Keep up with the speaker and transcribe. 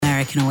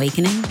American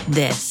Awakening,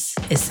 this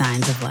is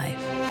Signs of Life.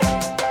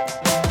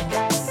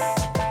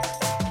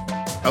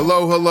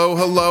 Hello, hello,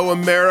 hello,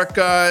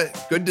 America.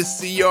 Good to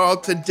see you all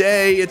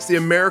today. It's the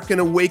American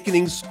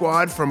Awakening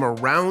Squad from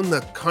around the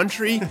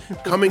country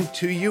coming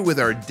to you with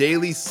our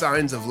daily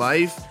Signs of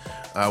Life.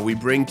 We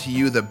bring to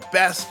you the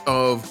best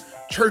of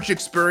church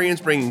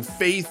experience, bringing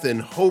faith and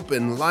hope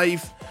and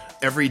life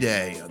every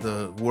day.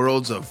 The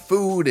worlds of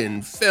food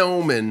and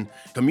film and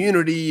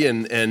community,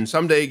 and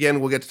someday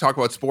again we'll get to talk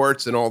about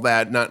sports and all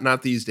that.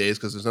 Not these days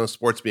because there's no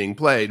sports being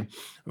played,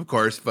 of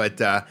course. But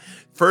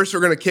first,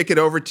 we're going to kick it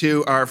over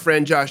to our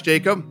friend Josh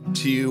Jacob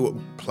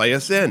to play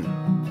us in.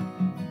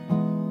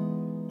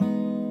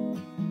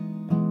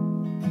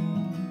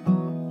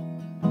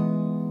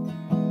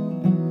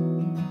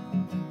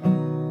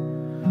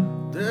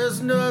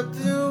 There's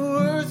nothing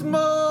worth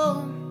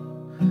more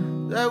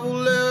that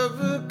will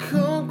ever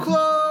come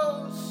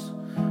close.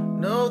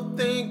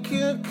 Nothing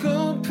can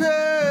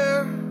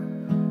compare.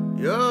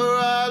 You're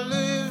our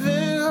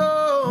living home.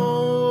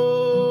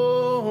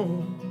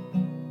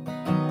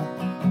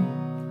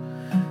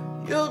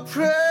 Your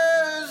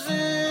presence,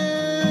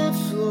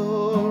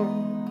 Lord.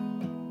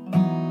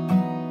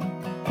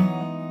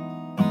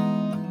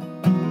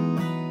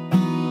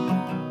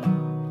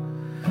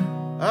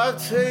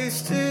 I've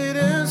tasted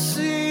and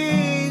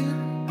seen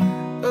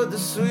of the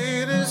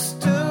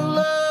sweetest of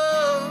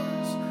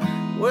loves,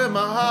 where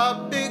my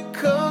heart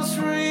becomes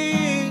free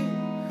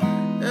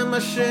and my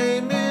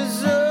shame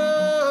is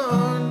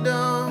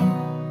undone.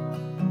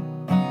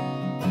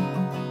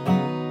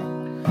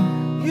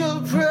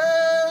 Your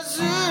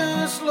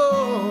presence,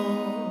 Lord.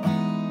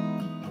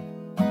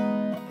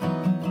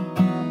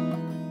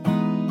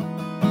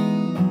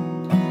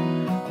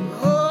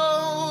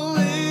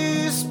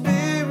 Holy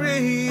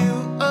Spirit,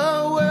 you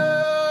are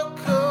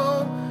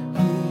welcome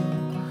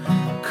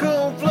here.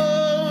 Come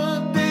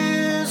flood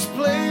this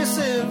place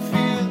and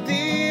fill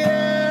the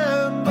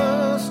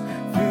atmosphere.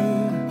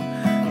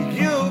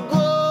 Your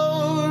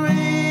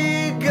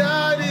glory,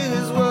 God,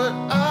 is what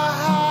our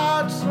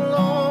hearts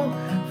long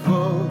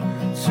for,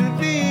 to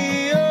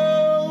be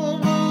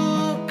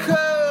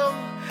overcome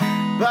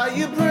by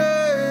your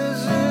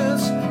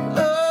presence,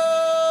 Lord.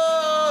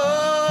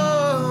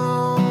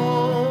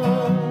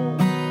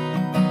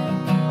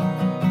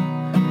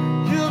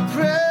 Your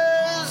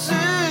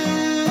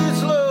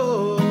presence,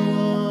 Lord.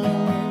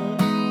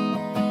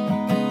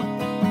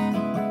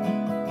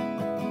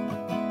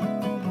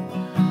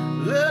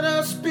 Let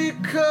us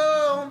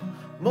become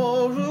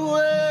more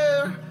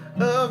aware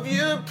of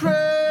your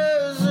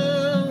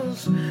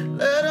presence.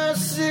 Let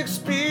us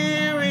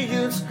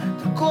experience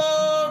the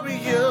glory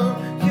of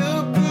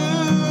your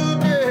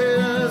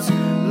goodness.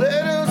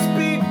 Let us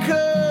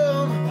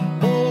become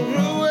more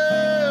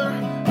aware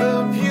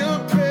of your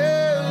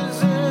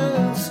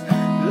presence.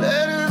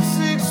 Let us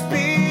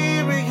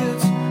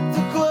experience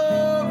the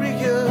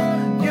glory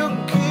of your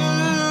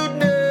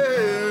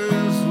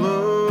goodness,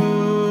 Lord.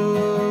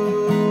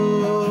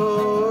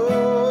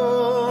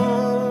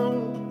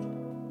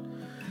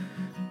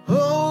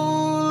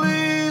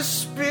 Holy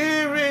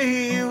Spirit,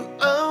 you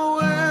are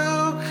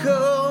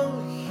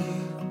welcome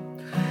here.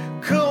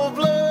 Come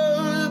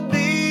flood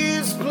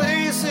this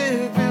place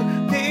and fill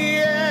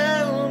the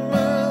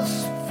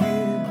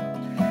atmosphere.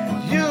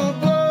 Your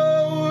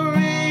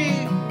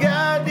glory,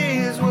 God,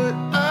 is what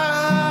our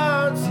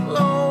hearts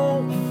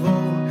long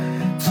for,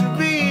 to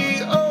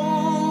be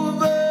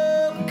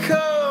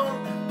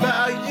overcome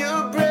by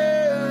your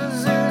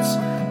presence,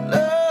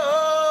 Lord.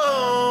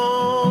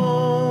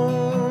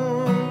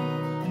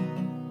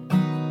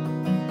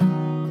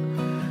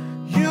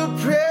 Your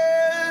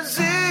presence,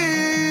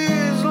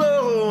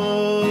 Lord.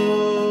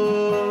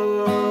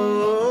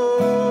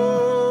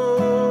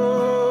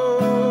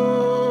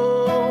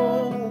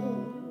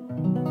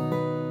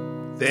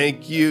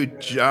 Thank you,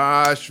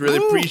 Josh. Really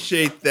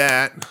appreciate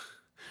that.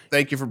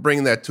 Thank you for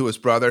bringing that to us,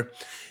 brother.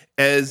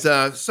 As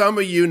some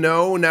of you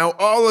know, now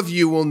all of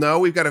you will know,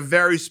 we've got a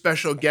very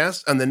special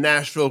guest on the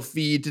Nashville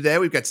feed today.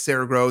 We've got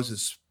Sara Groves, a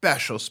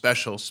special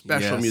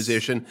Yes.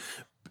 musician.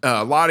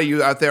 A lot of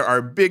you out there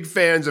are big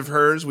fans of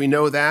hers. We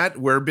know that.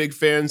 We're big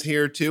fans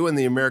here, too, in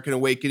the American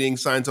Awakening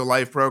Signs of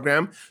Life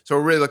program. So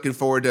we're really looking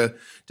forward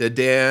to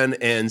Dan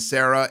and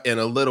Sara in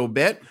a little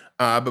bit.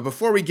 But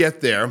before we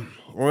get there,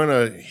 we're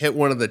going to hit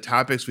one of the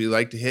topics we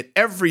like to hit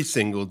every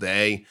single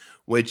day,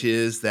 which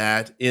is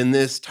that in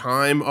this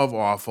time of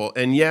awful,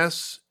 and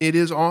yes, it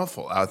is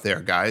awful out there,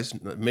 guys.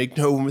 Make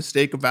no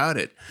mistake about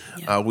it.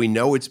 Yeah. We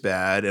know it's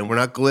bad, and we're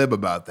not glib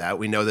about that.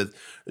 We know that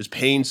there's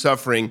pain,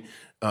 suffering,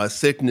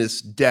 sickness,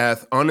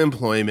 death,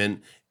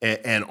 unemployment,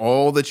 and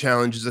all the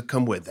challenges that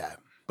come with that.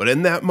 But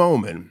in that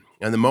moment,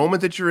 and the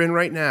moment that you're in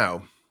right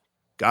now,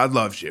 God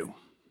loves you.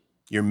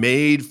 You're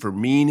made for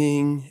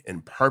meaning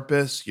and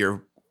purpose.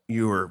 You're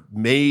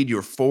made,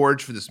 you're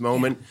forged for this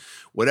moment.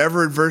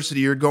 Whatever adversity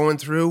you're going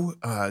through,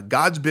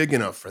 God's big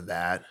enough for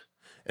that.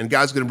 And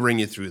God's going to bring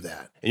you through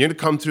that. And you're going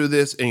to come through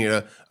this and you're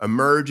going to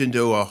emerge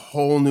into a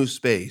whole new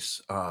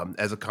space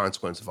as a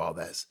consequence of all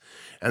this.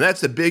 And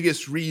that's the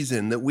biggest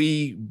reason that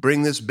we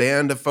bring this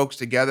band of folks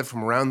together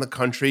from around the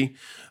country.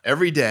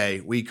 Every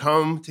day, we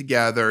come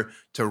together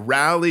to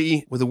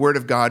rally with the word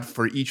of God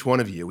for each one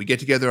of you. We get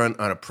together on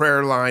a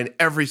prayer line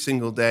every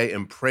single day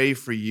and pray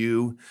for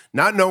you,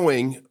 not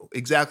knowing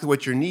exactly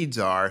what your needs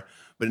are,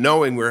 but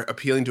knowing we're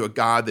appealing to a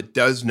God that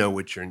does know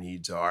what your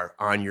needs are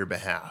on your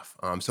behalf.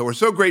 So we're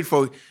so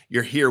grateful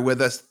you're here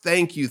with us.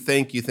 Thank you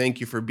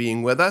for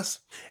being with us.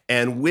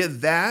 And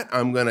with that,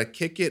 I'm going to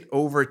kick it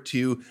over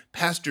to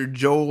Pastor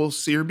Joel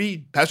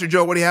Searby. Pastor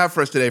Joel, what do you have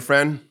for us today,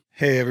 friend?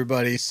 Hey,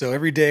 everybody. So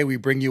every day we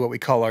bring you what we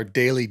call our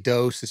daily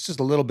dose. It's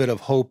just a little bit of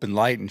hope and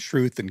light and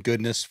truth and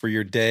goodness for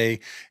your day.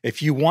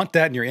 If you want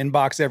that in your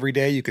inbox every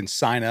day, you can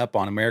sign up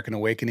on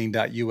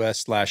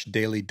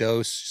americanawakening.us/daily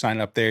dose. Sign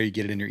up there. You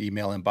get it in your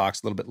email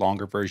inbox, a little bit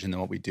longer version than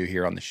what we do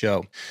here on the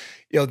show.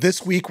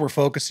 This week we're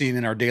focusing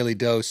in our daily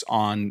dose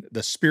on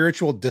the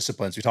spiritual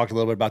disciplines. We talked a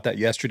little bit about that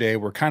yesterday.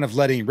 We're kind of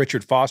letting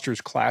Richard Foster's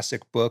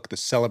classic book, The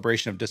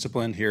Celebration of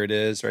Discipline, here it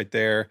is right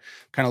there,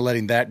 kind of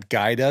letting that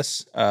guide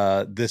us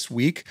this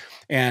week.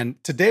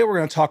 And today we're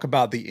going to talk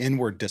about the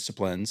inward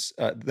disciplines.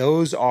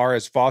 Those are,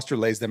 as Foster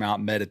lays them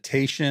out,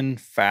 meditation,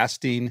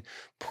 fasting,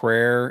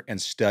 prayer, and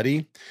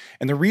study.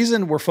 And the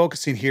reason we're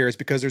focusing here is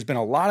because there's been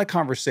a lot of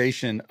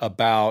conversation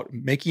about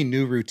making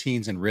new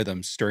routines and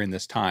rhythms during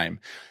this time.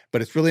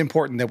 But it's really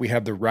important that we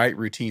have the right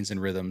routines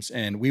and rhythms.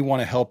 And we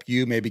want to help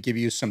you, maybe give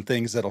you some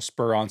things that'll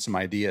spur on some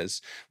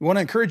ideas. We want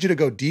to encourage you to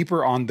go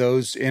deeper on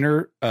those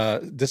inner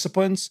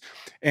disciplines.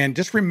 And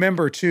just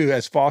remember, too,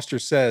 as Foster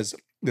says,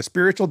 the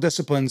spiritual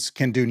disciplines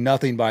can do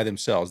nothing by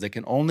themselves. They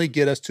can only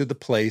get us to the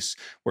place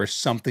where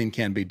something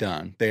can be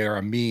done. They are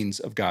a means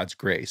of God's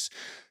grace.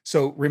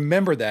 So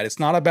remember that. It's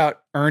not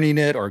about earning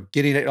it or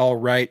getting it all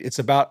right. It's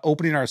about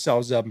opening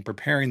ourselves up and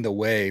preparing the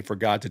way for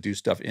God to do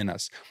stuff in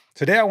us.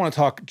 Today, I want to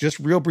talk just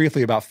real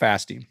briefly about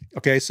fasting.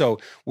 Okay, so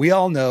we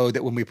all know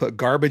that when we put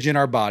garbage in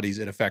our bodies,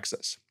 it affects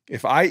us.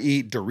 If I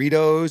eat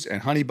Doritos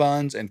and honey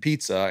buns and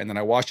pizza, and then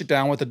I wash it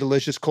down with a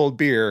delicious cold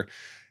beer,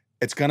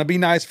 it's going to be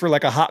nice for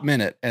like a hot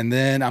minute, and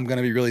then I'm going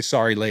to be really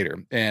sorry later.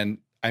 And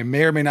I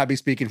may or may not be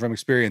speaking from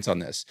experience on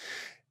this.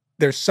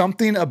 There's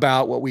something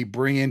about what we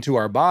bring into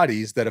our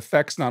bodies that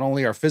affects not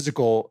only our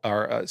physical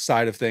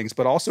side of things,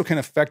 but also can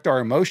affect our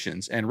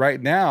emotions. And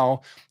right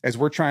now, as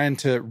we're trying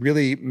to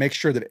really make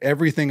sure that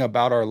everything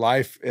about our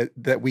life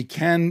that we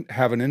can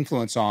have an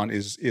influence on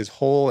is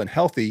whole and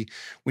healthy,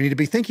 we need to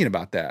be thinking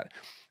about that.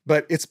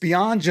 But it's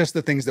beyond just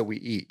the things that we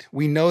eat.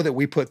 We know that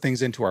we put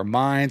things into our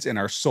minds and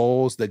our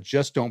souls that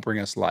just don't bring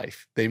us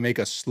life. They make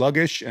us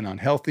sluggish and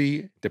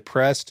unhealthy,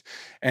 depressed,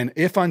 and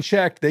if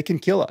unchecked, they can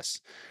kill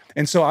us.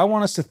 And so I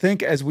want us to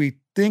think, as we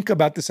think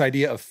about this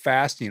idea of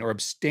fasting or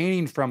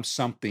abstaining from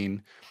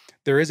something,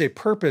 there is a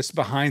purpose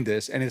behind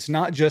this, and it's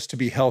not just to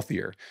be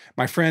healthier.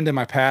 My friend and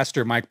my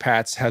pastor, Mike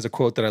Patz, has a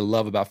quote that I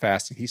love about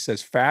fasting. He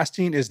says,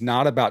 fasting is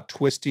not about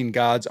twisting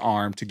God's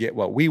arm to get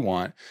what we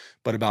want,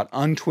 but about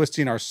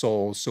untwisting our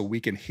souls so we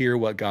can hear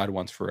what God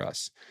wants for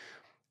us.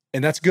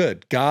 And that's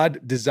good. God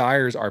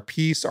desires our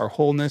peace, our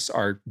wholeness,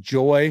 our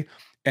joy.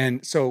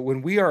 And so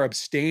when we are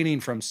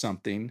abstaining from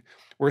something,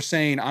 we're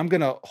saying, I'm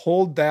going to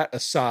hold that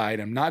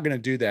aside. I'm not going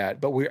to do that.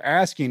 But we're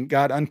asking,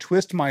 God,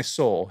 untwist my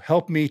soul.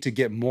 Help me to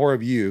get more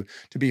of you,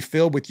 to be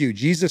filled with you.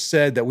 Jesus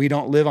said that we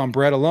don't live on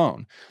bread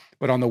alone,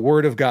 but on the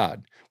word of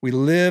God. We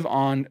live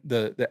on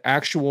the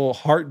actual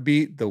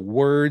heartbeat, the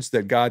words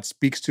that God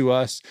speaks to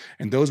us.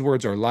 And those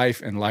words are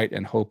life and light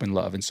and hope and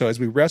love. And so as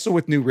we wrestle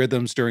with new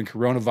rhythms during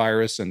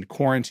coronavirus and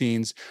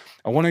quarantines,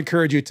 I want to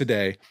encourage you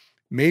today,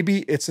 maybe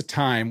it's a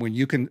time when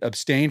you can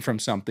abstain from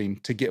something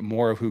to get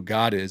more of who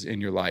God is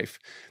in your life,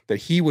 that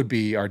he would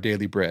be our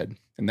daily bread.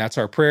 And that's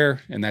our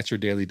prayer, and that's your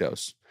daily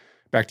dose.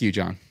 Back to you,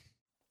 John.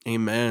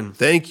 Amen.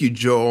 Thank you,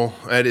 Joel.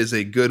 That is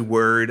a good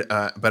word,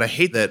 but I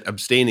hate that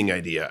abstaining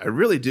idea. I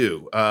really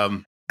do.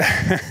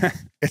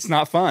 It's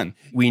not fun.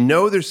 We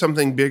know there's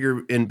something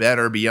bigger and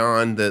better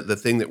beyond the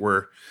thing that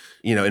we're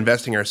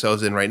investing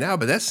ourselves in right now,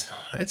 but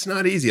it's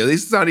not easy. At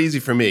least it's not easy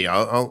for me.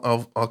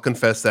 I'll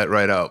confess that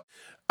right out.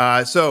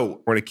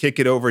 So we're going to kick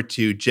it over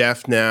to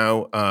Jeff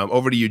now.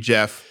 Over to you,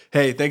 Jeff.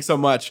 Hey, thanks so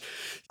much.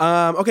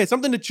 Okay,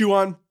 something to chew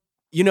on.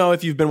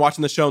 If you've been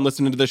watching the show and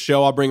listening to the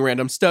show, I'll bring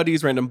random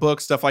studies, random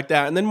books, stuff like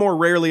that. And then more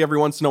rarely, every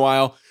once in a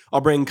while,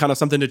 I'll bring kind of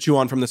something to chew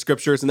on from the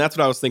scriptures. And that's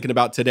what I was thinking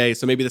about today.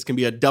 So maybe this can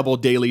be a double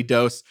daily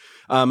dose.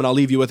 And I'll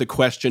leave you with a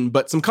question.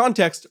 But some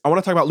context, I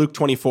want to talk about Luke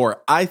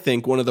 24. I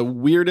think one of the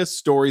weirdest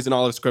stories in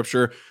all of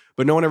scripture,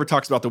 but no one ever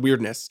talks about the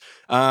weirdness.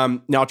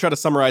 Now, I'll try to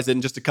summarize it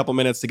in just a couple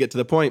minutes to get to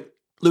the point.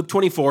 Luke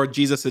 24,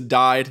 Jesus had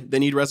died,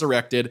 then he'd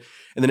resurrected,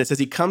 and then it says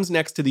he comes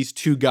next to these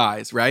two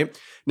guys, right?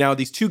 Now,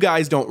 these two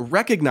guys don't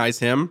recognize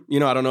him. I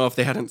don't know if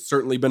they hadn't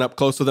certainly been up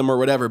close with him or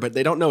whatever, but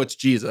they don't know it's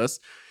Jesus.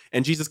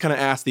 And Jesus kind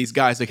of asked these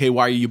guys, like, hey,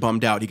 why are you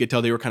bummed out? He could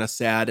tell they were kind of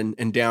sad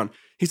and down.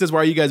 He says, why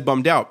are you guys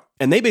bummed out?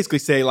 And they basically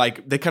say,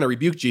 like, they kind of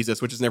rebuke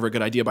Jesus, which is never a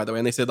good idea, by the way.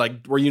 And they said,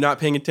 like, were you not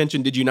paying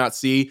attention? Did you not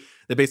see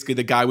that basically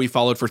the guy we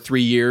followed for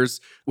 3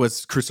 years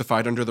was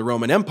crucified under the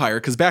Roman Empire?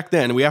 Because back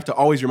then, we have to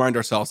always remind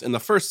ourselves, in the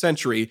first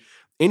century,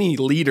 any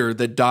leader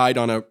that died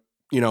on a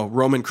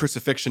Roman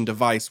crucifixion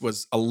device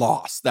was a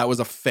loss. That was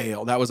a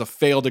fail. That was a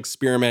failed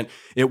experiment.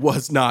 It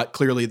was not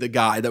clearly the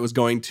guy that was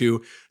going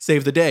to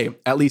save the day,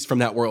 at least from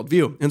that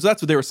worldview. And so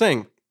that's what they were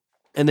saying.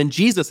 And then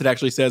Jesus, it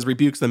actually says,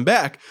 rebukes them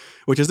back,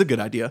 which is a good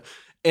idea,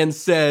 and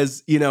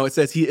says,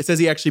 it says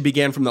he actually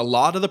began from the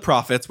law to the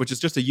prophets, which is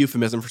just a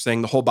euphemism for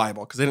saying the whole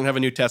Bible, because they didn't have a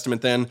New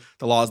Testament then.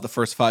 The law is the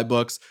first 5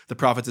 books. The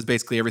prophets is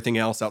basically everything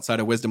else outside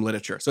of wisdom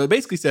literature. So it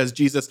basically says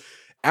Jesus,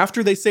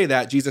 after they say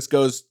that, Jesus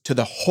goes to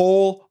the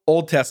whole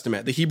Old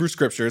Testament, the Hebrew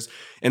scriptures,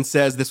 and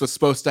says this was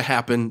supposed to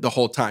happen the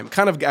whole time.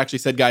 Kind of actually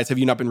said, guys, have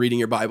you not been reading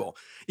your Bible?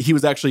 He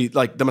was actually,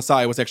 like, the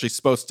Messiah was actually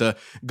supposed to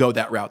go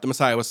that route. The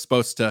Messiah was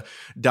supposed to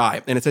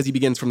die. And it says he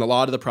begins from the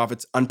law to the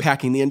prophets,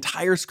 unpacking the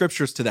entire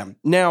scriptures to them.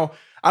 Now,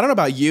 I don't know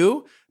about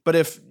you, but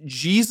if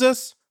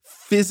Jesus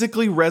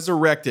physically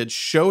resurrected,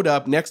 showed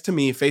up next to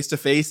me face to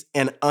face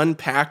and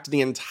unpacked the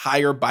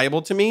entire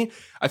Bible to me,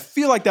 I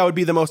feel like that would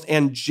be the most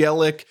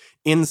angelic,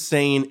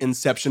 insane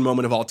inception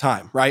moment of all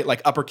time, right?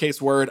 Like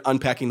uppercase word,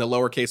 unpacking the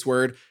lowercase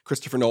word.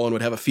 Christopher Nolan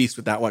would have a feast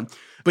with that one.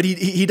 But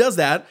he does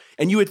that,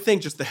 and you would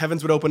think just the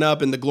heavens would open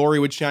up and the glory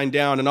would shine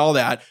down and all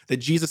that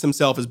Jesus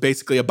himself is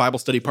basically a Bible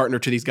study partner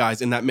to these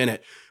guys in that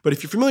minute. But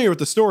if you're familiar with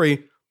the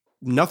story,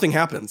 nothing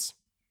happens.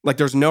 Like,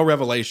 there's no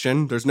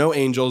revelation, there's no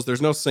angels,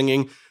 there's no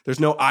singing, there's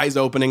no eyes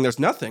opening, there's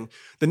nothing.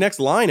 The next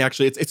line,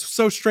 actually, it's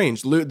so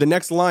strange. The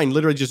next line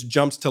literally just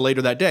jumps to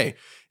later that day.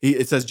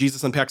 It says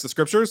Jesus unpacks the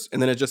scriptures,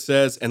 and then it just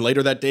says, and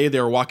later that day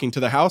they were walking to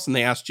the house, and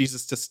they asked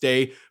Jesus to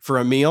stay for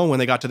a meal when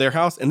they got to their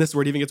house. And this is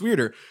where it even gets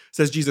weirder. It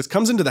says Jesus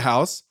comes into the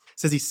house,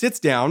 says he sits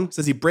down,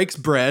 says he breaks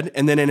bread,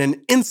 and then in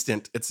an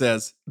instant, it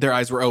says their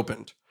eyes were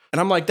opened. And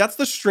I'm like, that's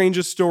the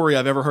strangest story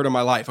I've ever heard in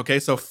my life. Okay,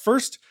 so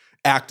first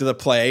act of the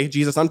play,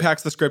 Jesus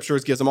unpacks the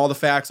scriptures, gives them all the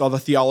facts, all the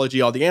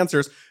theology, all the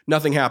answers.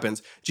 Nothing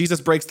happens.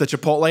 Jesus breaks the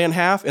Chipotle in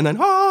half, and then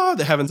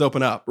the heavens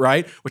open up,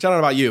 right? Which I don't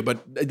know about you,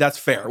 but that's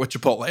fair with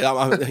Chipotle.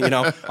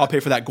 I'll pay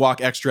for that guac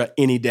extra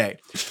any day.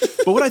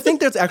 But what I think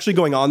that's actually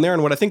going on there,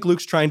 and what I think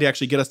Luke's trying to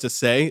actually get us to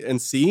say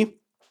and see,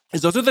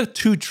 is those are the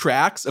 2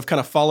 tracks of kind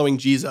of following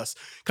Jesus,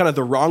 kind of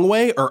the wrong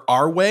way or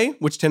our way,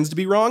 which tends to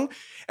be wrong,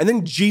 and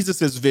then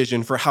Jesus's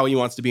vision for how he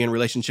wants to be in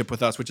relationship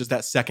with us, which is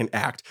that second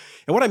act.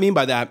 And what I mean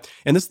by that,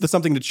 and this is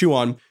something to chew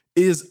on,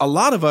 is a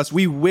lot of us,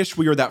 we wish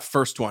we were that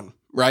first one,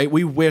 right?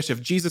 We wish if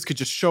Jesus could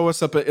just show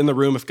us up in the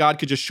room, if God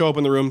could just show up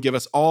in the room, give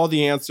us all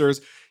the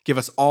answers, give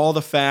us all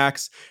the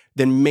facts,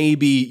 then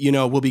maybe,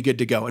 we'll be good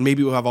to go. And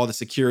maybe we'll have all the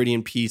security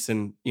and peace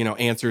and,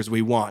 answers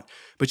we want.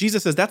 But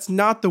Jesus says, that's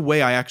not the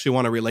way I actually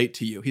want to relate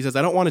to you. He says,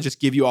 I don't want to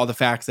just give you all the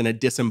facts in a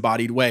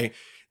disembodied way.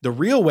 The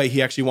real way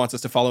he actually wants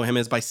us to follow him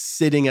is by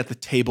sitting at the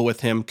table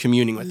with him,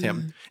 communing with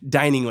him,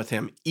 dining with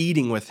him,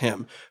 eating with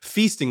him,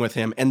 feasting with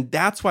him. And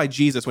that's why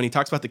Jesus, when he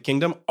talks about the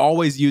kingdom,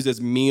 always uses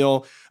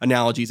meal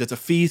analogies. It's a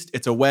feast,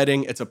 it's a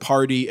wedding, it's a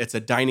party, it's a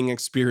dining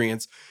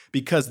experience,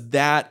 because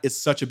that is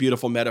such a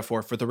beautiful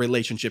metaphor for the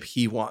relationship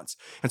he wants.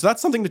 And so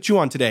that's something to chew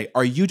on today.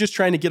 Are you just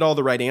trying to get all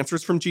the right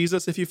answers from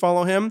Jesus if you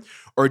follow him?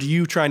 Or do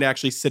you trying to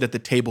actually sit at the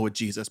table with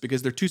Jesus?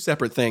 Because they're 2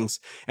 separate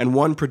things. And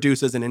one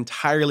produces an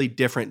entirely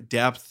different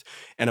depth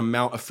and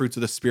amount of fruits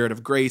of the Spirit,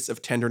 of grace,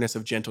 of tenderness,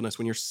 of gentleness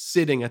when you're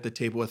sitting at the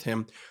table with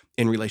him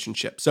in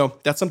relationship. So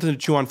that's something to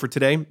chew on for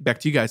today. Back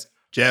to you guys.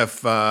 Jeff,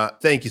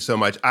 thank you so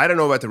much. I don't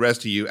know about the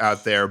rest of you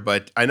out there,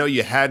 but I know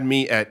you had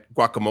me at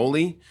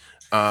guacamole.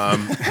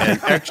 And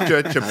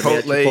extra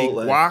Chipotle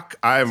guac.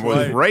 I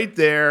was right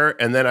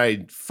there, and then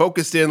I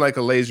focused in like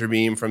a laser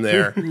beam from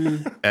there.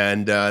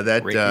 And I'm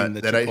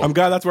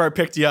glad that's where I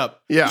picked you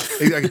up. Yeah,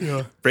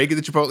 exactly. Breaking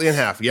the Chipotle in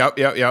half. Yep.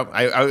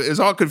 It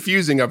was all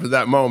confusing up to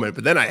that moment,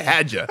 but then I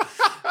had you.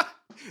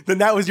 Then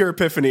that was your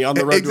epiphany on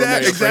the road to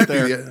Emmaus.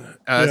 Exactly. Right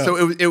there.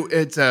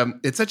 So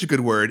it's such a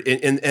good word,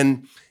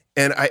 and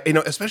I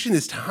especially in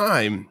this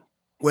time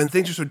when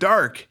things are so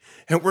dark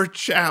and we're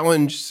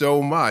challenged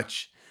so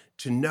much,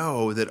 to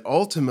know that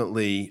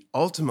ultimately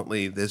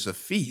there's a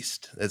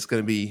feast that's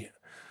going to be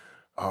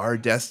our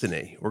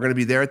destiny. We're going to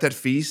be there at that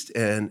feast,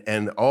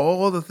 and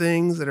all the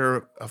things that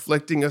are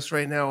afflicting us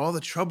right now, all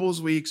the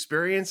troubles we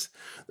experience,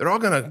 they're all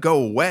going to go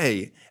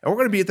away, and we're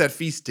going to be at that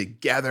feast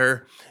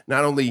together,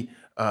 not only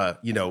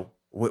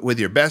with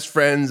your best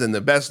friends and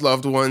the best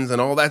loved ones and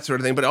all that sort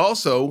of thing, but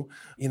also,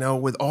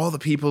 with all the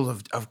people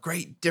of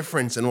great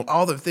difference and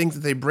all the things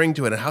that they bring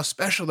to it and how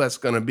special that's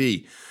going to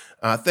be.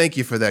 Thank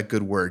you for that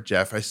good word,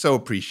 Jeff. I so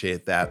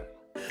appreciate that.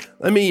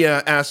 Let me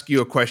ask you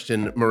a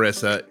question,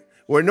 Marisa.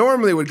 Where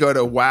normally we'd go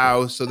to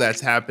wow, so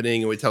that's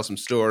happening, and we tell some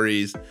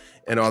stories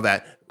and all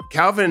that.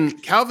 Calvin,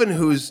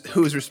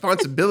 whose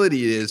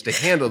responsibility it is to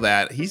handle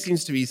that, he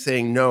seems to be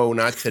saying no,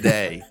 not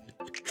today.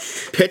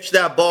 Pitch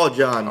that ball,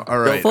 John. All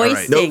right.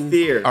 Foisting. No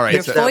fear. All right.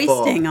 You're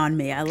foisting on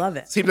me. I love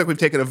it. Seems like we've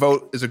taken a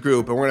vote as a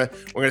group, and we're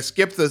gonna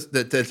skip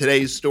the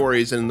today's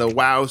stories and the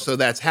wow, so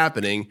that's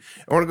happening.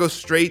 I want to go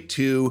straight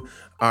to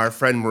our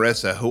friend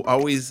Marisa, who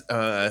always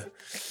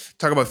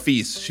talk about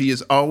feasts. She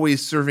is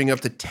always serving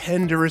up the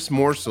tenderest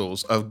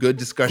morsels of good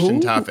discussion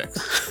topics.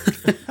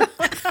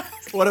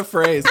 What a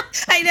phrase.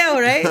 I know,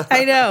 right?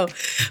 I know.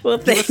 Well,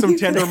 Give us thank some you.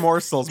 tender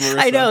morsels, Marisa.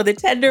 I know, the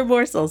tender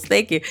morsels.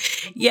 Thank you.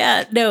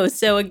 Yeah, no.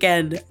 So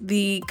again,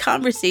 the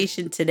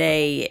conversation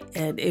today,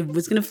 and it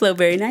was going to flow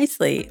very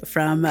nicely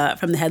from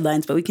the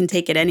headlines, but we can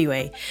take it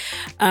anyway.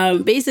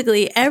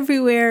 Basically,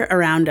 everywhere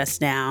around us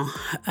now,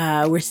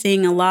 we're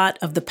seeing a lot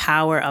of the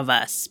power of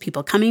us.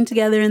 People coming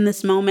together in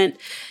this moment.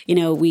 You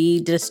know, we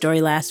did a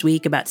story last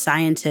week about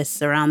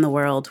scientists around the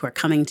world who are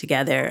coming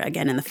together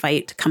again in the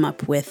fight to come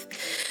up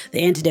with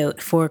the antidote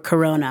for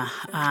corona.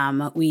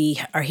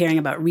 We are hearing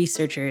about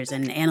researchers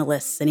and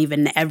analysts and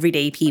even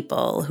everyday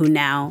people who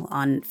now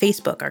on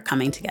Facebook are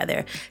coming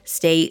together.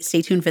 Stay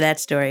tuned for that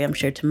story, I'm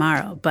sure,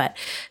 tomorrow. But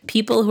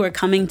people who are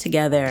coming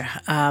together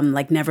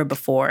like never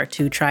before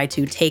to try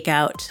to take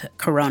out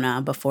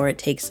corona before it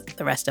takes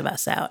the rest of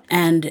us out.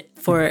 And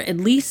for at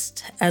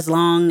least as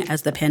long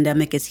as the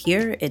pandemic is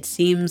here, it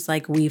seems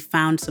like we've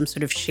found some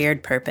sort of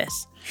shared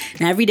purpose.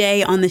 Now, every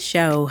day on the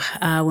show,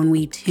 when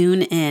we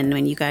tune in,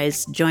 when you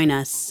guys join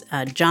us,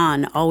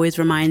 John always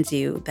reminds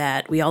you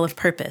that we all have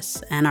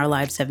purpose and our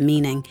lives have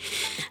meaning.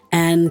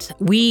 And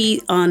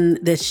we, on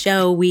this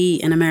show, we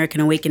in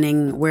American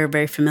Awakening, we're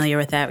very familiar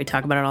with that. We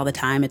talk about it all the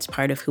time. It's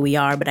part of who we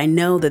are. But I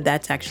know that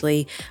that's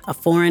actually a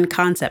foreign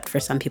concept for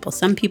some people.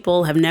 Some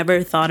people have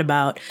never thought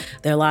about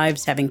their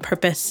lives having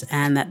purpose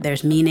and that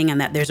there's meaning and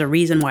that there's a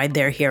reason why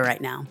they're here right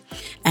now.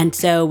 And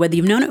so whether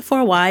you've known it for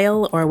a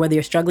while or whether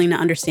you're struggling to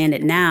understand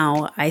it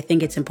now, I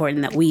think it's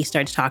important that we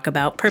start to talk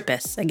about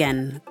purpose.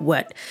 Again,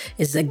 what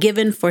is a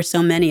given for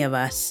so many of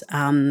us.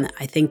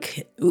 I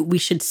think we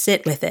should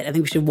sit with it. I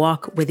think we should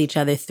walk with each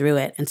other through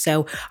it. And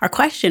so our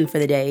question for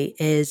the day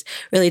is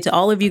really to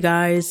all of you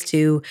guys,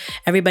 to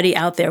everybody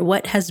out there,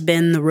 what has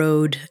been the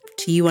road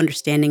to you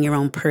understanding your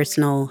own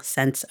personal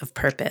sense of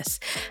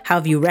purpose? How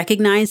have you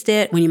recognized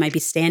it when you might be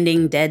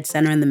standing dead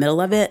center in the middle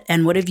of it?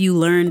 And what have you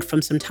learned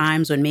from some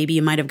times when maybe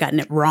you might have gotten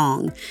it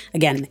wrong?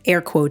 Again,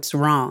 air quotes,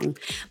 wrong.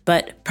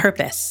 But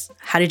purpose,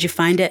 how did you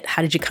find it?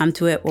 How did you come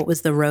to it? What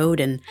was the road?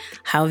 And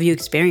how have you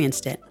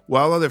experienced it?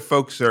 While other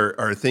folks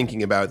are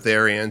thinking about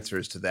their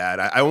answers to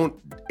that, I won't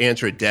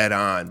answer it dead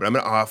on, but I'm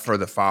going to offer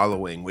the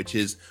following, which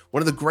is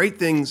one of the great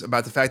things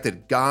about the fact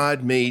that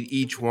God made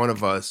each one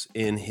of us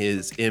in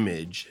his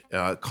image.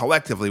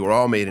 Collectively, we're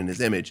all made in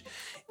his image,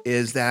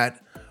 is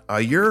that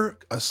you're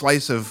a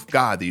slice of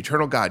God, the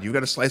eternal God. You've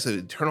got a slice of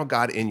eternal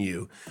God in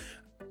you.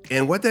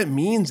 And what that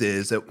means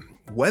is that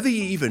whether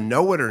you even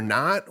know it or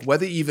not,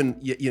 whether you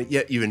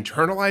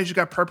internalize you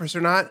got purpose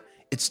or not,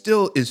 it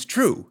still is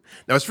true.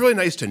 Now, it's really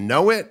nice to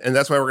know it, and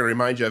that's why we're going to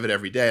remind you of it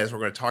every day as we're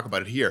going to talk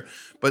about it here.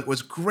 But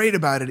what's great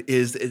about it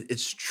is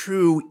it's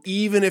true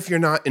even if you're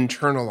not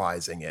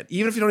internalizing it,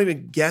 even if you don't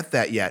even get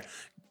that yet.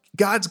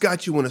 God's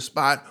got you in a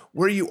spot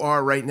where you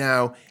are right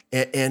now,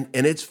 and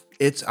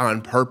it's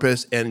on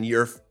purpose, and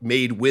you're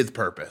made with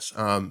purpose.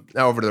 Now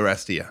over to the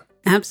rest of you.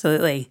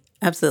 Absolutely.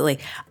 Absolutely.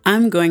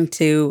 I'm going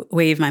to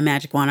wave my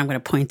magic wand. I'm going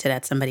to point it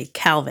at somebody.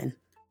 Calvin.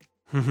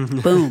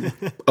 Boom.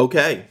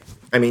 Okay.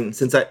 I mean,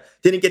 since I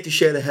didn't get to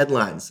share the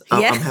headlines,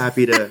 Yeah. I'm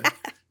happy to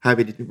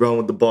run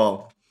with the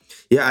ball.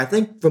 Yeah, I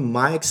think from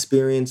my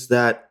experience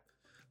that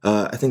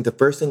I think the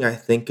first thing I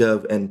think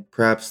of, and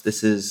perhaps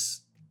this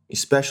is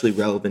especially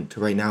relevant to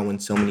right now when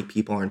so many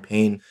people are in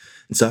pain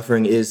and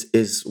suffering,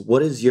 is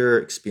what is your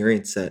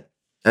experience that,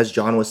 as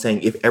John was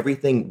saying, if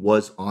everything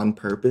was on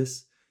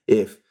purpose,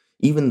 if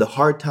even the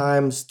hard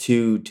times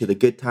to the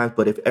good times,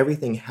 but if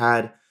everything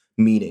had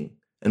meaning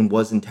and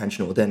was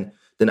intentional, then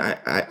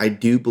I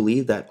do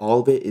believe that all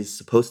of it is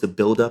supposed to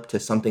build up to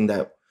something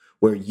that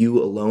where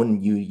you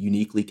alone, you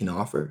uniquely can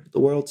offer the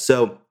world.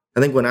 So I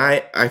think when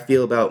I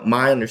feel about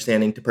my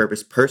understanding to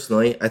purpose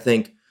personally, I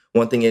think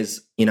one thing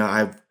is,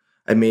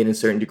 I've made a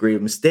certain degree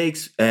of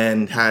mistakes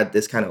and had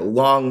this kind of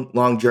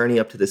long journey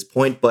up to this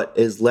point, but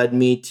has led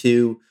me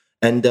to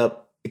end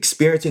up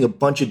experiencing a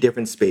bunch of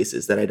different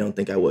spaces that I don't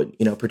think I would.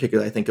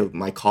 Particularly I think of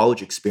my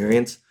college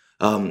experience.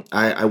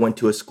 I went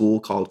to a school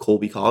called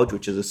Colby College,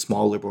 which is a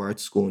small liberal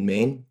arts school in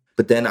Maine.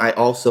 But then I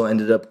also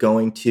ended up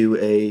going to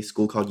a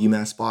school called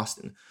UMass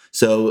Boston.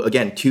 So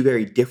again, two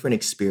very different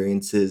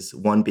experiences,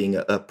 one being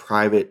a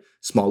private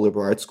small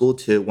liberal arts school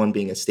to one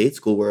being a state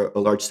school where a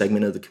large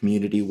segment of the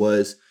community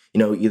was,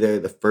 either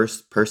the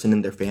first person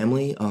in their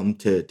family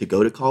to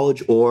go to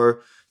college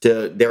or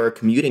they were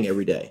commuting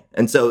every day.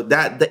 And so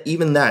that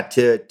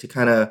to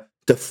kind of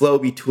to flow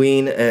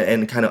between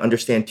and kind of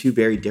understand two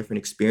very different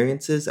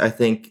experiences, I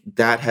think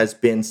that has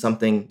been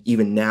something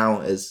even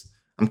now as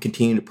I'm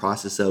continuing the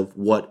process of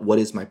what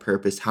is my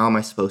purpose? How am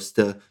I supposed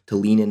to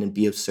lean in and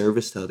be of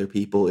service to other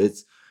people?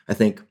 I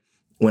think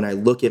when I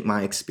look at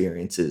my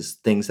experiences,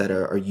 things that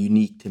are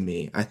unique to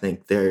me, I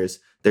think there's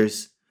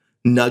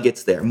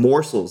nuggets there,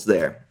 morsels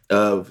there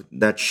of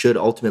that should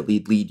ultimately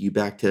lead you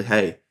back to,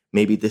 hey,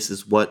 maybe this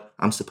is what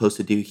I'm supposed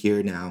to do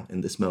here now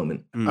in this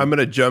moment. I'm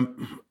gonna jump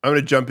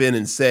in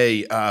and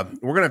say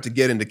we're gonna have to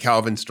get into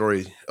Calvin's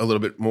story a little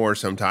bit more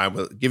sometime.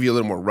 We'll give you a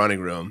little more running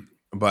room.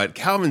 But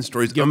Calvin's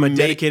story is Give him a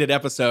dedicated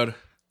episode.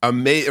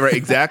 Amazing, right?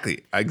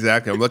 Exactly. I'm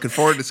looking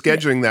forward to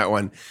scheduling that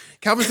one.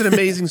 Calvin's an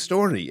amazing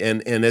story,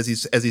 and as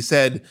he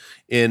said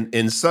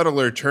in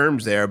subtler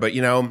terms there, but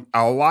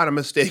a lot of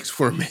mistakes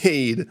were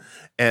made,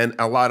 and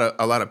a lot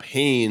of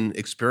pain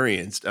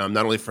experienced, not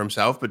only for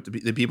himself but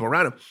the people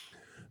around him.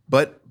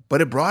 But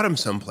it brought him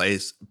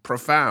someplace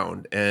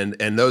profound,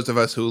 and those of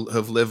us who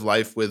have lived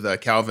life with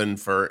Calvin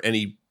for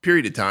any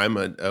period of time,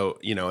 an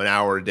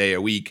hour a day,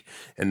 a week,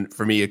 and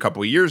for me a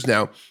couple of years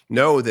now,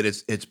 know that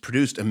it's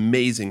produced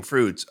amazing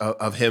fruits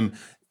of him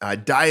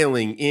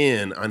dialing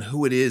in on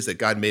who it is that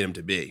God made him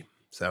to be.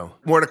 So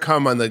more to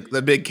come on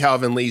the big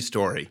Calvin Lee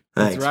story.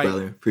 Thanks, That's right.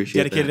 brother.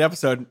 Appreciate Dedicated that.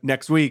 episode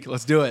next week.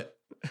 Let's do it.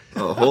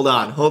 Oh, hold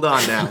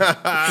on now.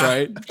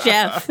 Right.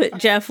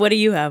 Jeff, what do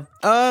you have?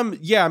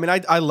 Yeah, I mean,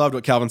 I loved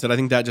what Calvin said. I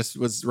think that just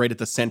was right at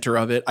the center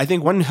of it. I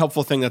think one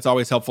helpful thing that's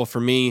always helpful for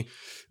me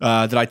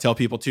that I tell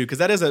people too, because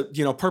that is a,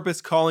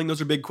 purpose calling. Those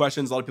are big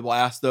questions. A lot of people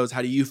ask those.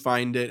 How do you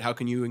find it? How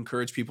can you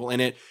encourage people in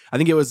it? I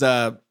think it was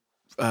a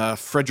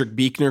Frederick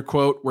Buechner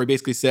quote where he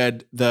basically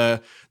said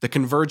the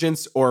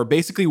convergence, or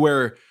basically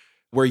where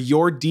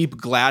your deep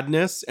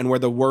gladness and where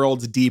the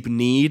world's deep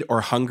need or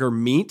hunger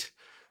meet,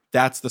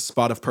 that's the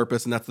spot of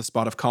purpose and that's the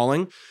spot of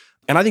calling.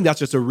 And I think that's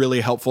just a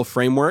really helpful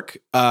framework.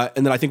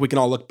 And then I think we can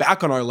all look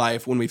back on our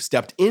life when we've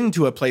stepped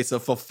into a place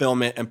of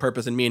fulfillment and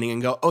purpose and meaning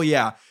and go, oh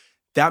yeah,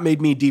 that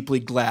made me deeply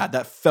glad.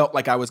 That felt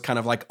like I was kind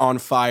of like on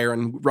fire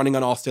and running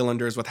on all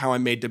cylinders with how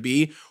I'm made to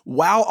be,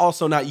 while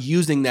also not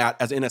using that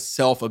as in a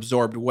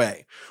self-absorbed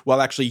way,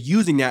 while actually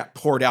using that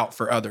poured out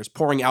for others,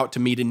 pouring out to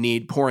meet a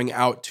need, pouring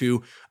out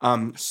to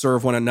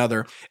serve one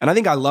another. And I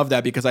think I love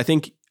that because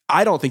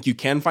I don't think you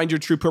can find your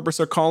true purpose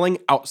or calling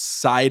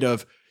outside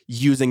of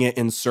using it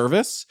in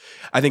service.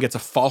 I think it's a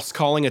false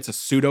calling. It's a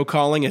pseudo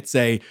calling. It's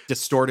a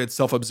distorted,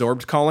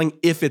 self-absorbed calling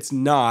if it's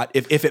not,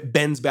 if it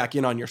bends back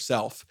in on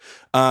yourself.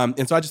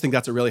 And so I just think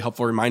that's a really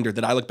helpful reminder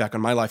that I look back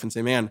on my life and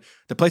say, man,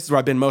 the places where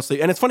I've been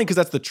mostly, and it's funny because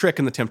that's the trick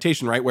and the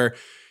temptation, right? Where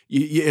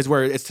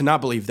it's to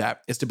not believe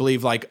that. It's to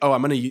believe like, oh,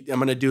 I'm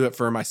gonna do it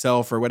for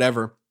myself or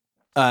whatever.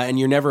 And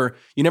you never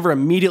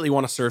immediately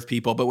want to serve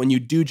people. But when you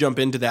do jump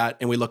into that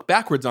and we look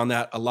backwards on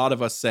that, a lot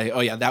of us say,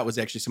 oh yeah, that was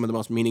actually some of the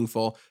most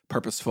meaningful,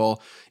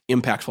 purposeful,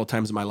 impactful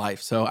times of my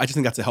life. So I just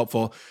think that's a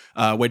helpful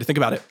way to think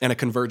about it, and a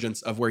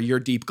convergence of where your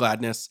deep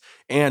gladness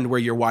and where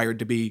you're wired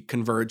to be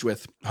converge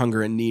with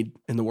hunger and need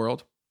in the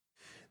world.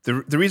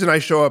 The reason I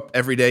show up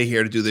every day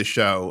here to do this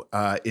show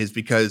is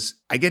because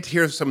I get to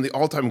hear some of the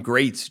all-time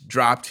greats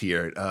dropped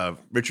here.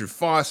 Richard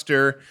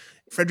Foster,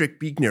 Frederick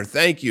Buechner,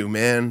 thank you,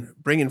 man.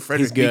 Bringing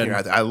Frederick Buechner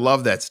out there. I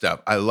love that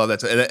stuff. I love that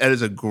stuff. And that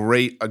is a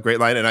great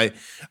line. And I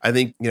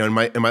think, in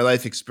my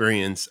life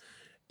experience,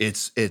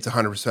 it's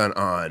 100%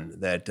 on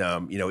that.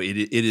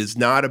 It is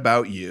not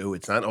about you.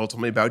 It's not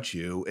ultimately about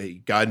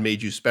you. God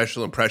made you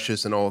special and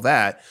precious and all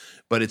that,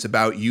 but it's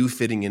about you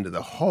fitting into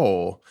the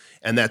whole.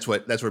 And that's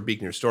where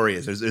Buechner's story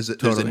is. There's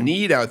a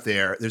need out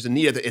there. There's a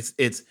need out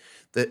there.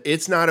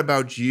 It's not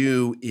about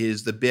you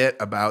is the bit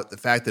about the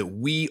fact that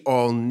we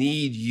all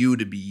need you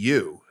to be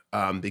you,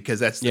 because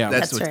that's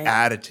what's right.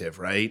 Additive,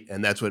 right?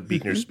 And that's what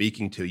Buechner's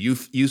speaking to.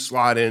 You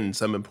slot in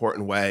some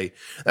important way.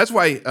 That's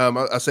why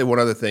I'll say one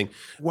other thing.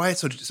 Why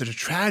it's such a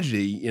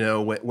tragedy,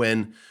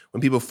 when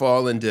people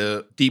fall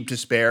into deep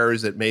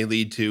despairs that may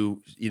lead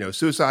to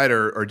suicide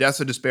or deaths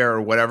of despair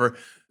or whatever.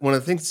 One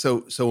of the things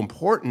so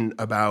important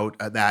about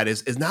that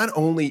is not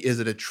only is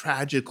it a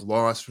tragic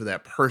loss for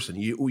that person,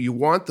 you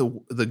want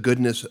the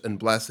goodness and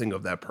blessing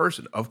of that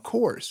person, of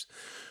course,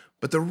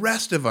 but the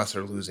rest of us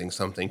are losing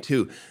something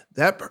too.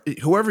 That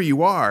whoever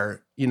you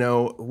are,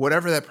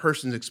 whatever that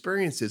person's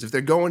experience is, if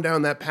they're going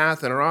down that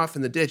path and are off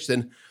in the ditch,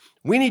 then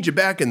we need you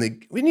back on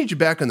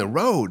the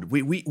road.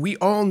 We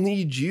all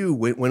need you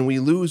when we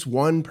lose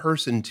one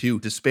person to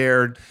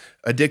despair,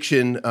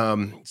 addiction,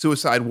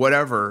 suicide,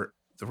 whatever.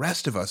 The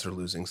rest of us are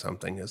losing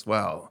something as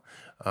well.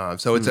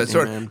 So it's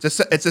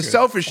it's a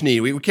selfish need.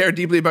 We care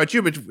deeply about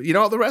you, but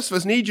the rest of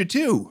us need you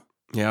too.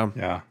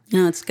 Yeah.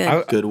 No, it's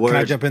good. Good word. Can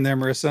I jump in there,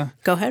 Marisa?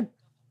 Go ahead.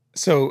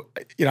 So,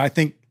 I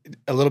think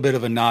a little bit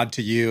of a nod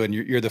to you, and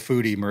you're the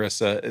foodie,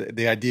 Marisa.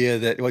 The idea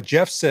that what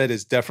Jeff said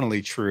is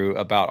definitely true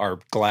about our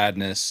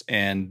gladness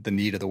and the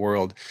need of the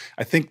world.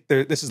 I think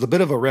this is a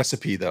bit of a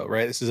recipe, though,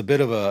 right? This is a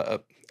bit of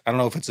I don't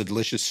know if it's a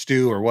delicious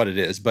stew or what it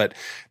is, but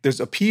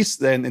there's a piece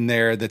then in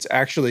there that's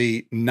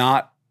actually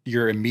not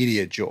your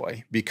immediate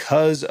joy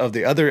because of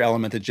the other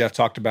element that Jeff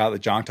talked about,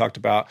 that John talked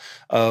about,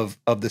 of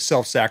the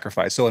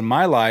self-sacrifice. So in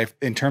my life,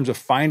 in terms of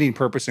finding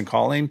purpose and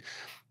calling,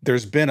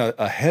 there's been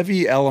a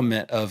heavy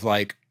element of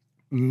like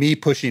me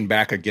pushing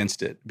back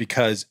against it,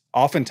 because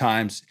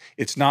oftentimes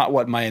it's not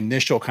what my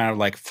initial kind of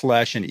like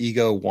flesh and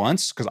ego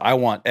wants, because I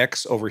want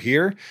X over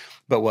here.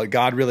 But what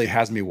God really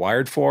has me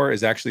wired for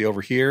is actually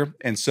over here.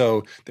 And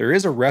so there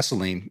is a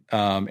wrestling.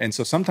 And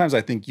so sometimes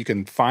I think you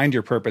can find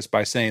your purpose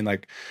by saying,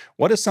 like,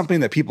 what is something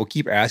that people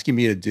keep asking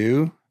me to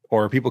do?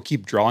 or people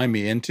keep drawing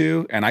me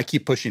into, and I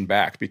keep pushing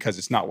back because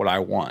it's not what I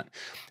want.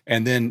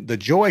 And then the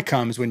joy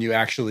comes when you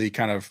actually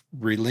kind of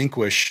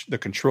relinquish the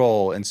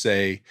control and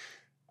say,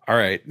 all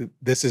right,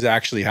 this is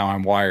actually how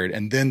I'm wired.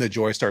 And then the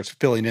joy starts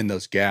filling in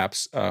those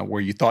gaps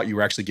where you thought you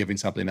were actually giving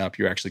something up,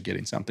 you're actually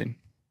getting something.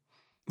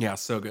 Yeah,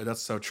 so good.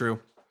 That's so true.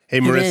 Hey,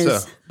 It Marisa,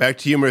 is. back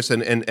to you,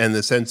 Marisa, and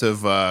the sense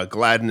of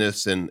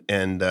gladness and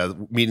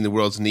meeting the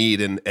world's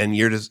need and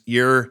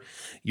your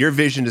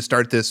vision to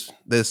start this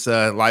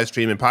live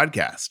stream and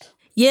podcast.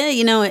 Yeah,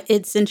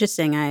 it's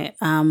interesting. I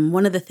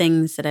one of the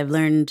things that I've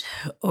learned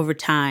over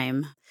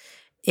time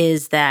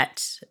is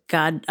that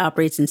God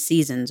operates in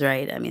seasons,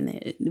 right? I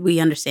mean, we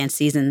understand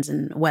seasons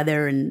and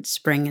weather and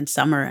spring and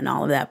summer and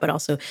all of that, but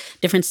also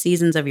different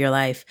seasons of your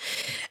life.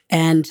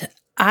 And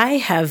I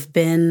have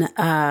been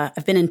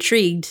I've been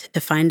intrigued to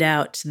find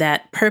out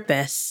that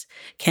purpose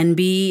can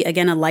be,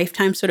 again, a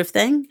lifetime sort of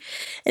thing.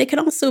 And it can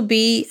also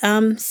be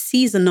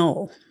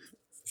seasonal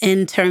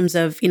in terms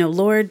of,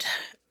 Lord,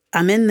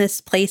 I'm in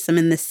this place, I'm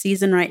in this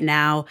season right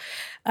now,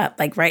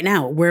 like right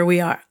now, where we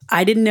are.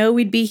 I didn't know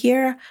we'd be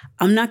here.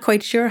 I'm not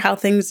quite sure how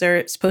things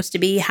are supposed to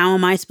be. How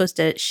am I supposed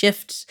to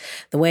shift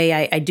the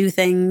way I do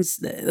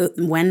things,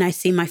 when I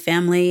see my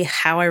family,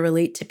 how I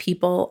relate to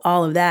people,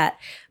 all of that.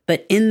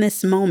 But in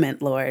this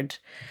moment, Lord,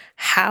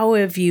 how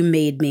have you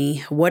made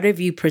me? What have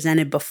you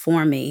presented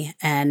before me?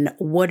 And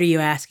what are you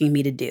asking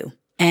me to do?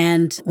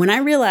 And when I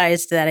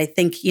realized that, I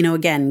think,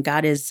 again,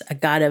 God is a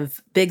God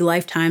of big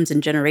lifetimes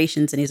and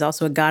generations, and he's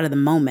also a God of the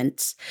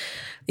moments.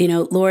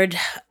 Lord,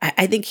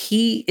 I think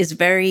he is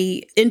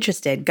very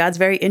interested. God's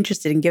very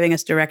interested in giving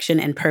us direction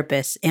and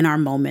purpose in our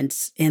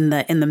moments, in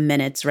the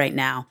minutes right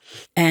now.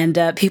 And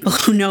people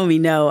who know me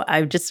know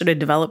I've just sort of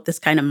developed this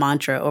kind of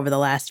mantra over the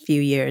last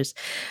few years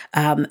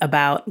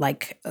about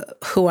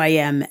who I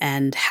am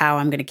and how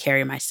I'm going to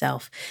carry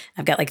myself.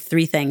 I've got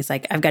 3 things.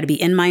 I've got to be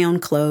in my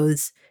own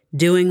clothes,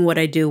 doing what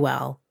I do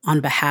well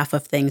on behalf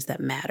of things that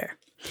matter.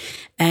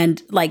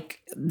 And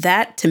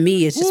that to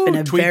me has just been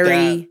a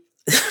very,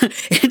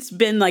 it's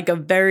been a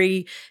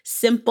very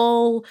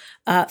simple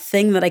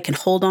thing that I can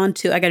hold on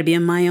to. I got to be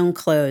in my own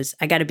clothes.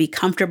 I got to be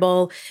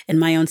comfortable in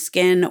my own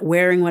skin,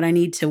 wearing what I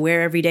need to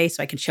wear every day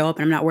so I can show up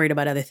and I'm not worried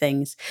about other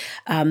things.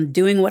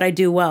 Doing what I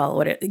do well,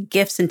 what are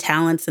gifts and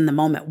talents in the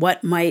moment.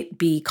 What might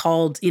be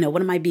called,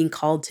 what am I being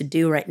called to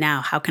do right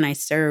now? How can I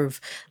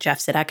serve? Jeff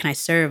said, how can I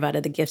serve out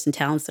of the gifts and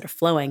talents that are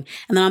flowing?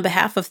 And then on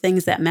behalf of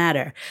things that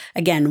matter,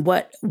 again,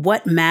 what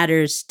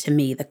matters to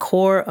me, the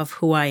core of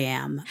who I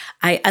am.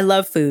 I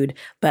love food,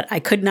 but I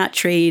could not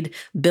trade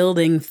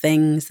building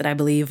things that I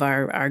believe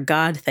are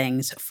God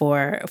things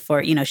for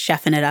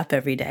chefing it up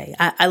every day.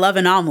 I love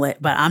an omelet,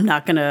 but I'm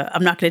not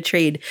gonna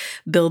trade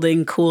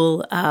building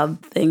cool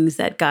things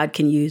that God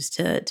can use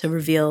to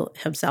reveal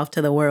himself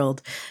to the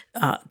world,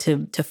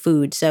 to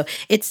food. So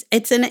it's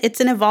an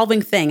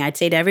evolving thing. I'd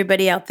say to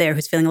everybody out there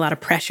who's feeling a lot of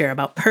pressure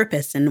about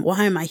purpose and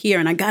why am I here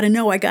and I gotta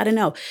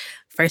know.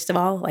 First of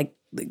all,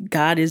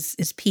 God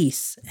is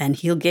peace, and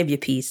he'll give you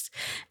peace.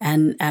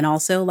 And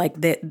also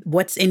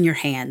what's in your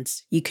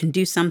hands. You can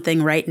do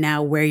something right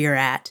now where you're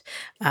at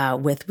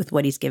with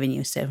what he's given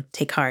you. So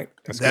take heart.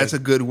 That's a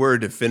good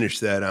word to finish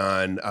that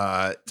on.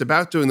 It's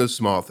about doing those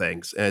small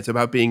things, and it's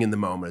about being in the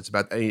moment. It's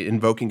about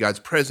invoking God's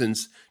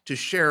presence to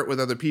share it with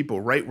other people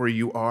right where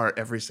you are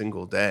every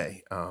single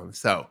day. All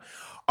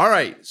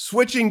right,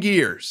 switching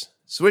gears,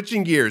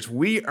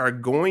 we are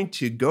going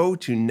to go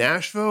to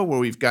Nashville where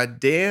we've got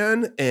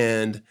Dan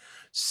and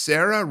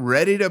Sara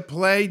ready to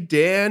play.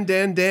 Dan,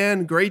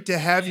 great to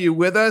have you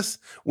with us.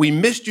 We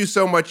missed you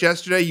so much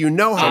yesterday. You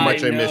know how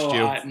much I missed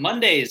you.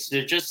 Mondays,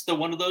 they're just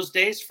one of those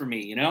days for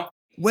me,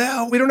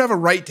 Well, we don't have a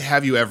right to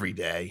have you every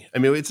day. I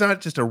mean, it's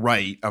not just a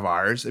right of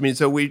ours. I mean,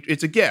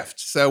 it's a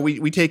gift. So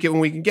we take it when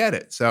we can get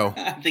it. So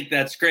I think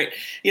that's great.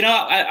 You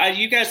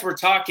guys were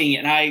talking,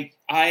 and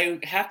I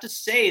have to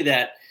say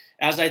that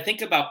as I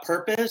think about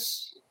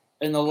purpose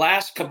in the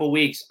last couple of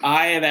weeks,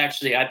 I've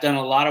done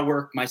a lot of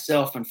work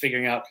myself on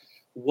figuring out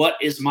what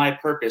is my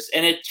purpose.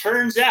 And it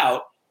turns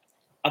out,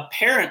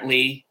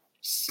 apparently,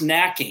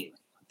 snacking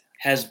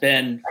has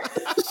been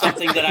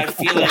something that I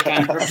feel like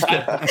I'm.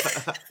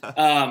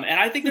 And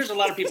I think there's a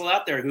lot of people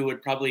out there who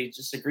would probably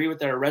disagree with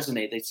that or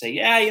resonate. They'd say,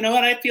 yeah, you know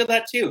what? I feel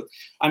that too.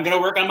 I'm going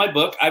to work on my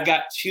book. I've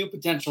got 2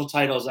 potential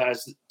titles I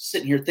was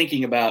sitting here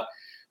thinking about.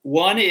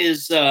 One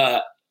is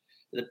the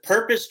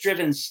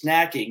purpose-driven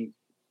snacking.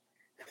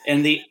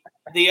 And the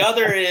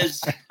other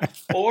is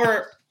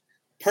or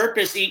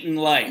purpose-eaten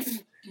life.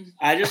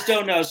 I just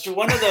don't know. So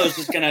one of those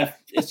is gonna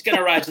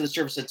rise to the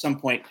surface at some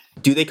point.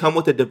 Do they come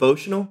with a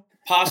devotional?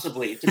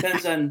 Possibly. It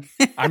depends on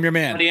I'm your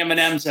man. how many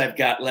M&Ms I've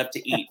got left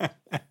to eat.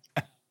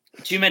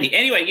 Too many.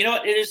 Anyway,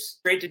 it is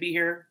great to be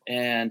here,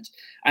 and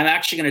I'm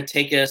actually going to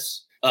take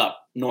us up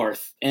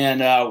north, and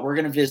we're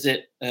going to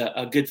visit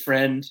a good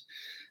friend,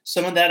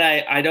 someone that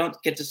I don't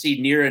get to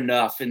see near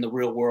enough in the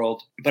real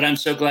world, but I'm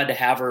so glad to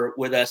have her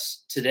with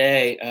us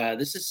today.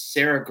 This is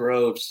Sara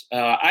Groves.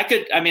 I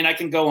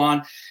can go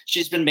on.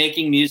 She's been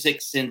making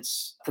music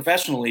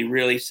professionally,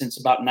 really, since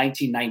about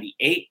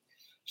 1998.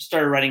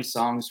 started writing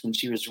songs when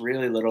she was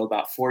really little,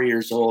 about 4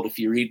 years old. If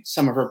you read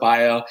some of her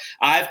bio,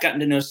 I've gotten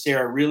to know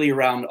Sara really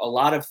around a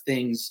lot of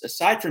things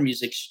aside from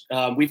music.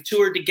 We've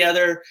toured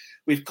together,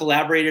 we've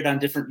collaborated on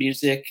different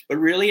music, but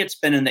really it's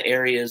been in the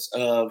areas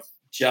of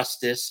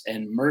justice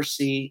and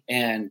mercy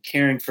and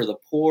caring for the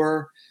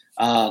poor,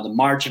 the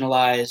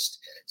marginalized.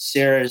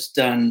 Sara's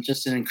done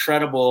just an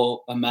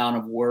incredible amount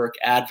of work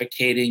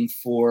advocating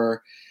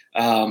for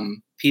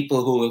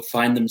people who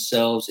find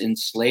themselves in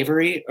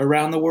slavery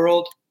around the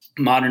world.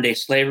 Modern day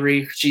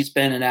slavery. She's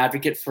been an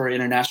advocate for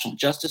International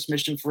Justice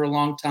Mission for a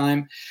long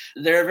time.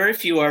 There are very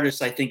few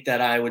artists, I think,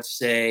 that I would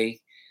say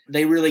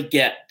they really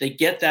get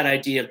that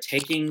idea of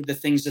taking the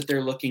things that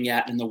they're looking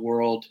at in the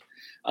world.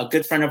 A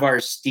good friend of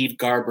ours, Steve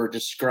Garber,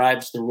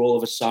 describes the role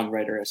of a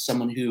songwriter as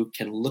someone who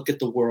can look at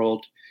the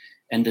world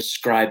and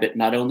describe it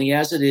not only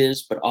as it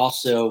is, but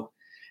also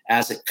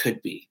as it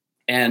could be.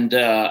 And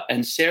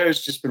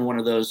Sara's just been one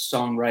of those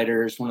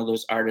songwriters, one of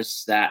those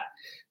artists that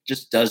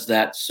just does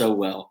that so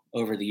well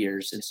over the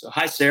years. And so,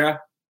 hi,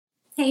 Sara.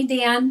 Hey,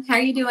 Dan. How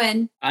are you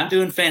doing? I'm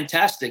doing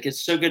fantastic.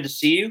 It's so good to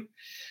see you.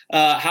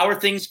 How are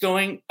things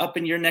going up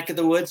in your neck of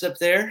the woods up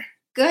there?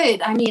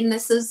 Good. I mean,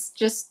 this is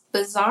just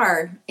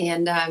bizarre.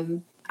 And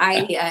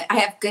I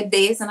have good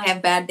days and I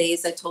have bad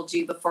days. I told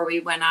you before we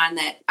went on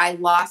that I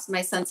lost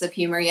my sense of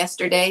humor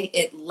yesterday.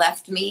 It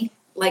left me,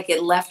 like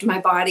it left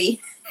my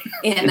body.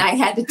 And I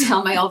had to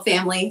tell my whole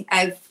family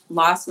I've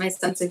lost my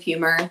sense of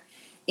humor.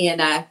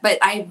 And but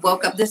I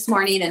woke up this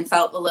morning and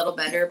felt a little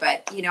better.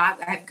 But, you know, I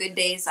have good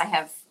days. I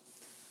have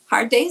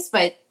hard days,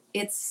 but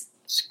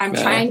I'm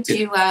trying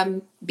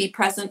to be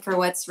present for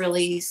what's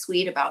really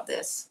sweet about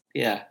this.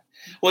 Yeah.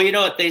 Well, you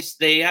know what?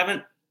 They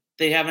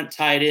haven't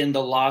tied in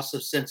the loss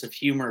of sense of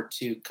humor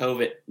to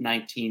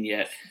COVID-19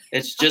 yet.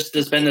 It's just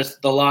there's been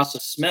the loss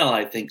of smell,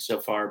 I think, so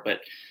far.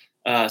 But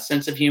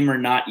sense of humor,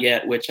 not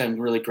yet, which I'm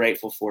really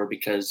grateful for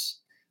because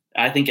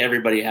I think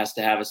everybody has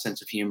to have a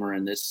sense of humor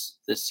in this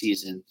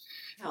season.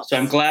 Helps. So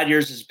I'm glad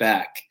yours is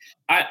back.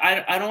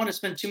 I don't want to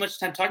spend too much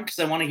time talking because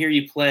I want to hear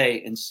you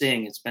play and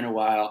sing. It's been a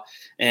while,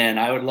 and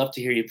I would love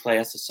to hear you play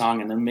us a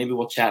song, and then maybe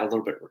we'll chat a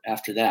little bit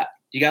after that.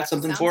 You got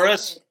something Sounds for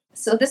us? good.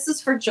 So this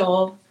is for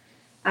Joel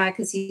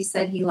because he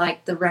said he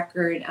liked the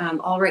record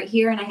All Right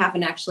Here, and I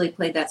haven't actually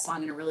played that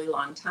song in a really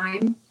long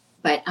time.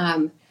 But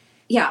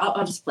yeah,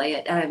 I'll just play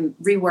it.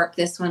 Rework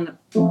this one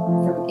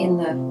from in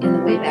the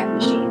Wayback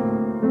Machine.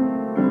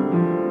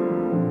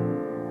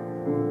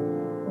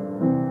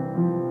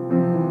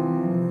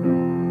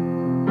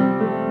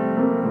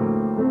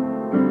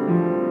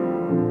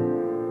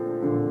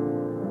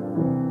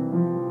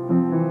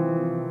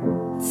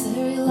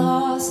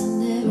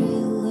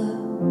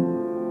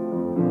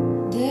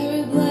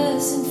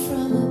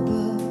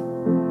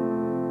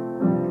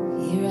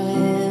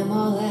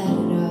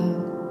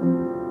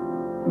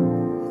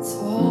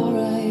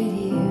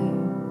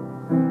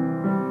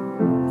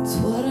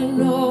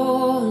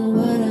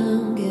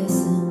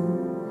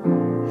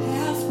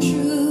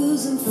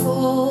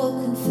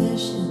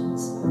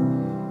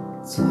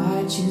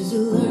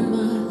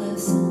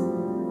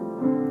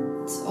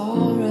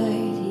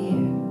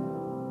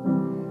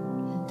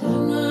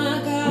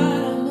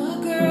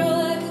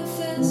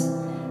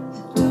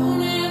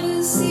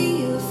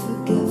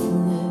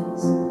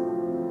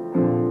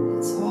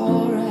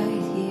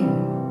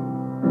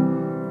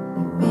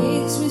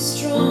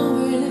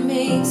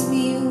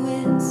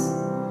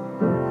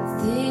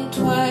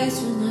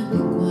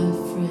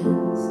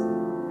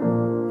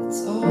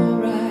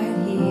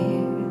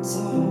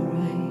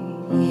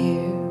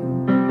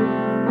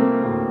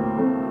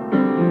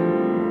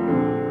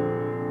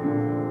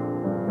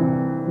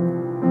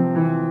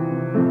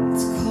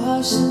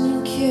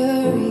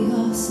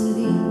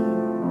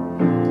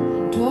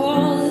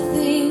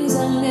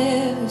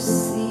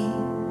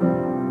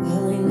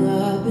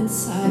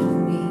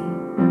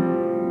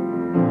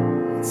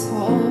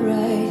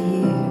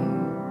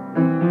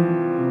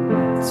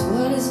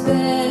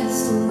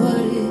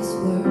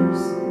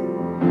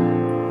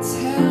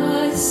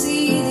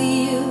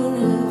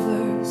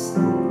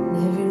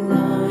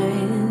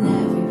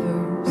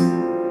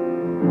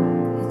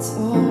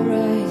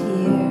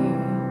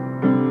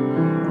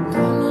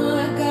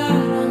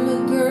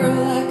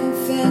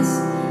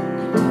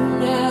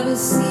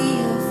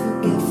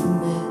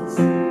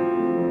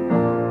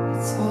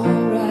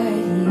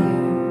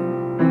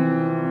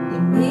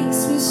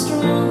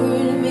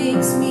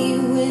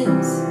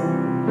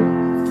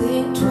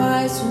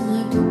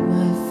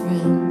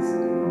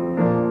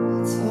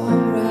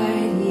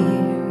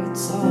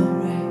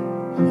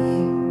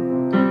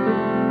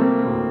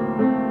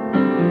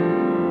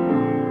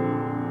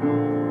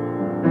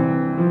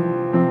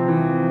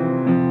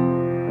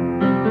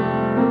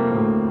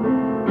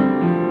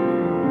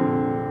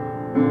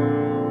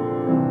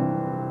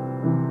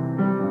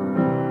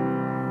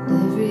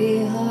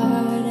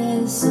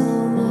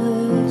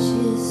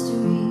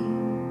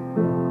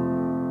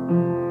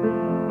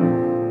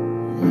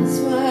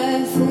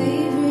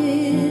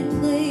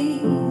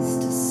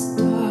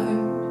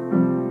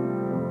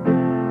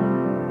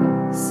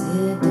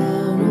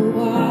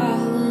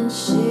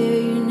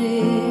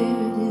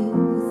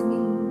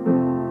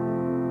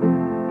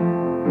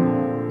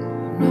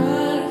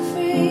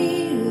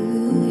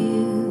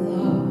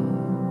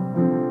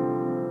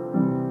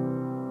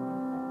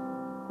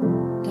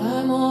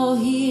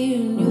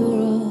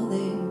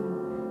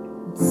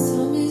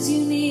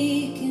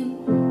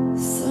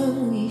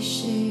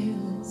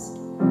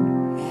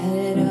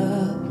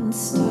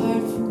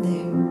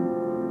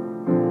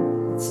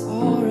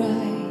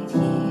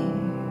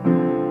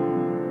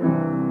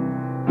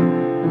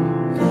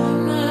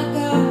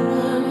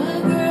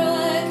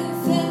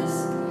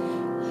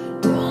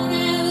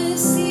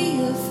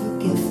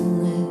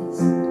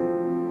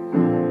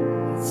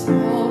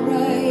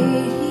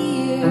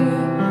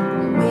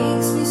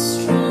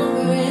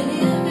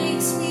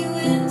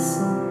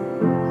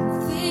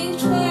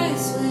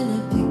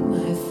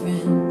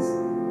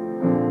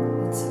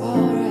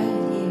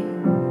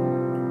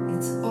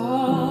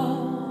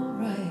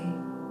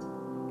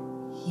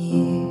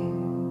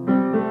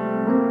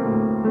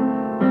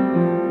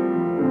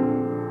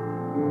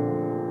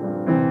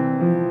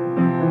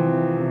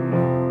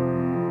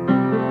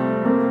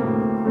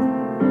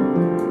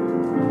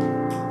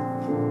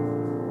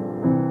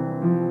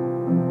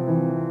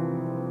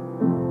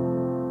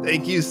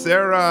 Thank you,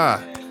 Sara.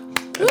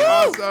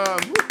 That's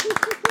awesome.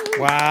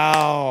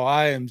 Wow,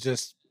 I am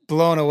just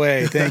blown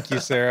away. Thank you,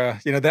 Sara.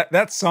 You know,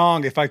 that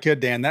song, if I could,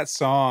 Dan, that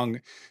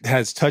song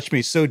has touched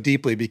me so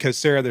deeply because,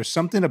 Sara, there's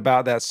something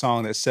about that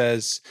song that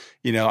says,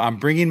 you know, I'm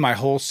bringing my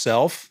whole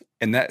self,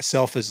 and that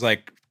self is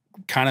like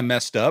kind of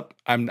messed up.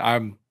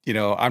 I'm you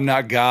know, I'm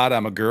not God.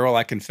 I'm a girl,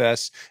 I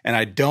confess, and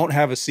I don't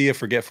have a sea of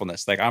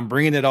forgetfulness. Like, I'm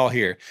bringing it all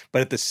here.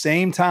 But at the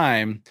same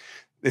time,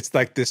 it's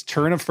like this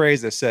turn of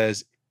phrase that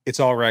says, it's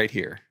all right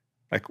here.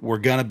 Like, we're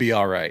going to be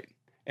all right.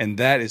 And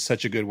that is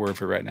such a good word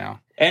for right now.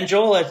 And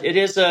Joel, it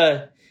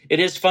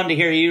is fun to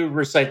hear you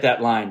recite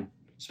that line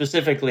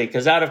specifically,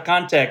 because out of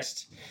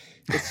context,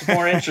 it's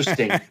more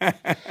interesting.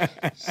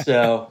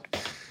 So,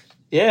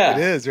 yeah.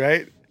 It is,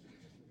 right?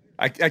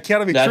 I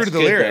can't be true to the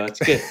lyric. That's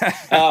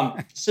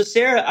good. So,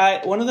 Sara,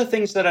 one of the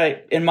things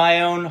that in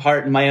my own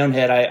heart, in my own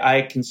head,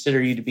 I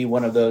consider you to be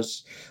one of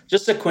those,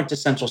 just a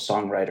quintessential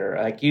songwriter.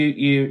 Like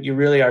you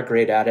really are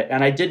great at it.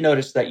 And I did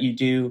notice that you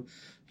do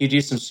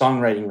some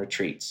songwriting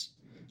retreats.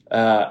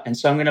 And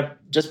so I'm going to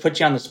just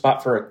put you on the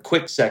spot for a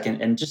quick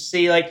second and just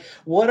see, like,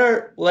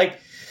 do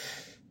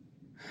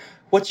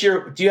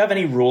you have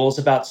any rules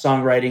about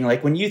songwriting?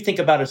 Like, when you think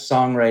about a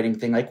songwriting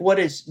thing, like what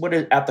is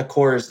at the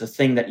core is the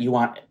thing that you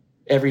want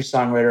every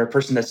songwriter, a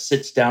person that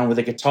sits down with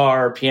a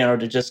guitar or piano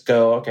to just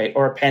go, okay,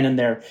 or a pen in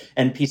there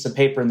and piece of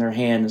paper in their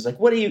hand is like,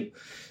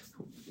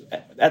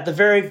 at the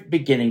very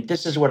beginning,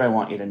 this is what I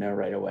want you to know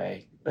right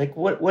away. Like,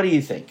 what do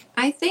you think?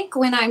 I think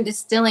when I'm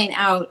distilling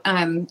out,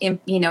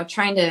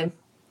 trying to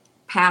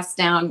pass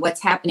down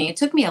what's happening, it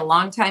took me a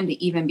long time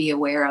to even be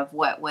aware of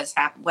what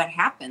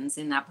happens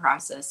in that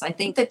process. I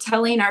think that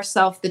telling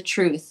ourselves the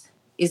truth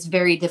is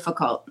very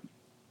difficult.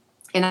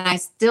 And I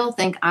still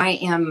think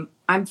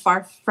I'm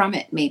far from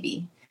it,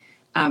 maybe.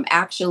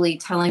 Actually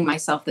telling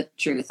myself the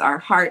truth. Our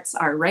hearts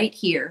are right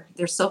here.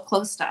 They're so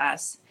close to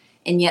us,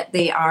 and yet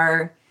they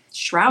are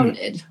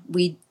shrouded.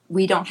 We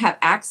don't have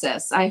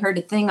access. I heard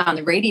a thing on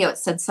the radio. It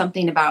said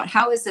something about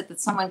how is it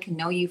that someone can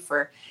know you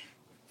for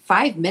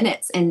 5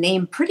 minutes and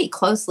name pretty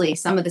closely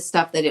some of the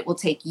stuff that it will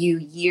take you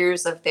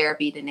years of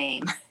therapy to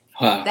name.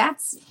 Wow.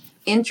 That's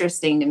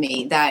interesting to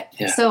me.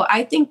 So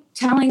I think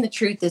telling the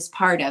truth is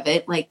part of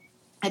it. Like,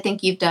 I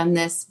think you've done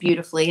this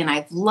beautifully, and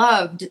I've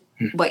loved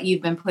what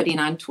you've been putting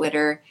on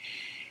Twitter.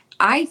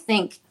 I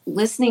think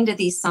listening to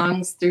these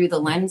songs through the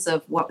lens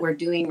of what we're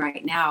doing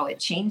right now, it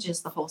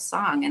changes the whole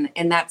song.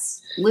 And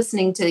that's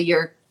listening to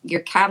your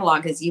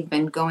catalog as you've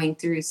been going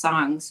through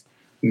songs.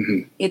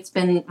 Mm-hmm. It's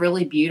been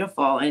really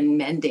beautiful and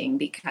mending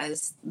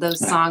because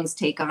those songs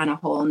take on a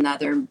whole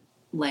nother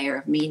layer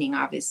of meaning,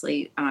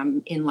 obviously,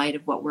 in light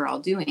of what we're all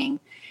doing.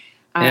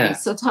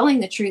 So telling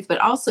the truth, but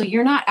also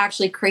you're not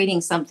actually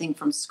creating something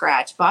from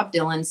scratch. Bob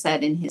Dylan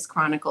said in his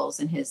chronicles,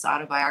 in his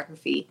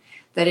autobiography,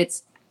 that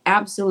it's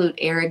absolute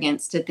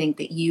arrogance to think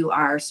that you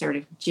are sort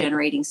of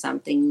generating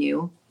something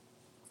new,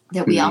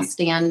 that we all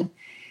stand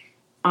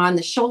on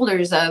the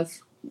shoulders of,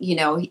 he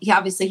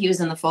was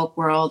in the folk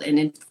world, and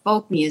in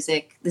folk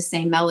music, the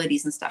same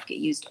melodies and stuff get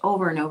used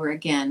over and over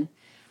again.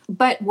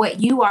 But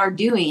what you are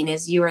doing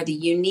is you are the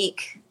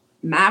unique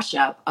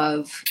mashup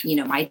of,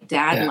 my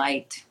dad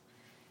liked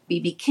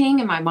B.B. King,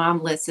 and my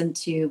mom listened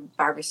to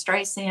Barbra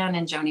Streisand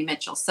and Joni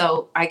Mitchell.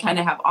 So I kind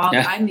of have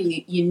I'm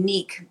a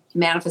unique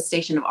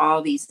manifestation of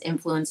all these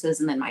influences,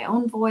 and then my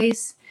own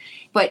voice.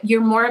 But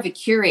you're more of a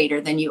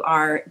curator than you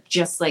are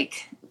just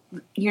like,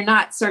 you're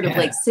not sort of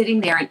like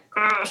sitting there and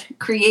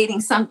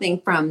creating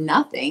something from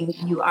nothing.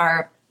 You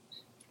are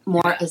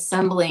more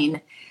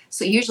assembling.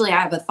 So usually I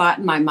have a thought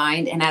in my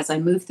mind, and as I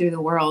move through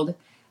the world,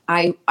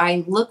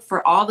 I look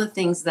for all the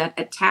things that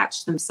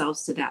attach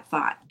themselves to that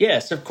thought.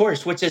 Yes, of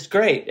course, which is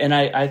great. And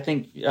I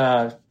think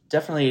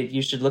definitely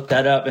you should look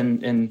that up.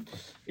 And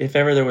if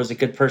ever there was a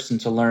good person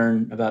to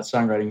learn about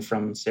songwriting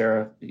from,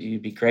 Sara,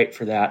 you'd be great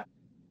for that.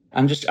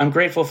 I'm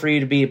grateful for you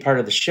to be a part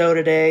of the show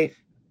today.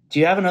 Do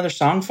you have another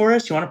song for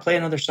us? You want to play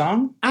another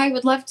song? I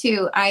would love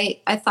to.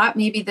 I thought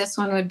maybe this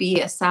one would be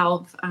a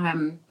salve.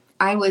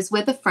 I was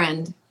with a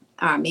friend,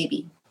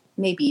 maybe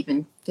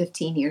even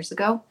 15 years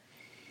ago.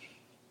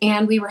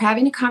 And we were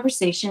having a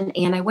conversation,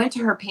 and I went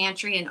to her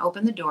pantry and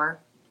opened the door,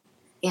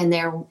 and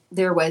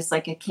there was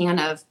like a can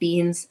of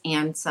beans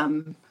and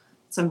some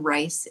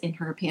rice in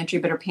her pantry,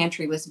 but her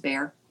pantry was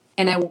bare.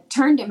 And I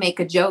turned to make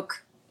a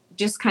joke,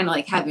 just kind of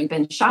like haven't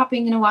been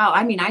shopping in a while.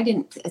 I mean, I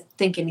didn't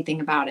think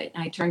anything about it.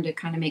 I turned to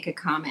kind of make a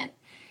comment,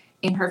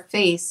 and her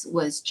face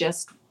was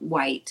just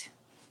white.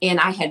 And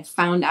I had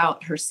found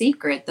out her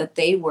secret that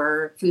they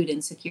were food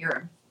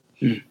insecure.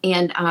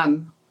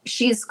 And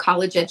she's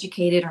college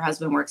educated. Her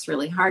husband works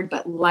really hard,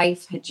 but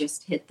life had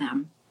just hit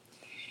them.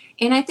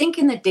 And I think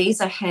in the days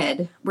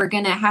ahead, we're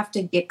going to have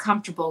to get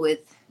comfortable with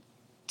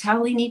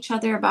telling each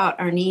other about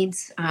our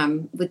needs.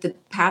 With the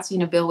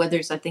passing of Bill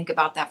Withers, I think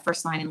about that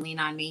first line in Lean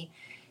on Me.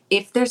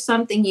 If there's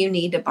something you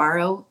need to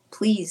borrow,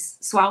 please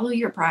swallow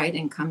your pride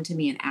and come to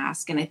me and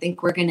ask. And I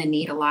think we're going to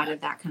need a lot of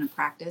that kind of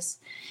practice.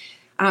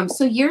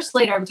 So years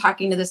later, I'm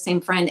talking to the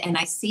same friend, and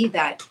I see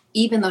that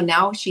even though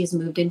now she's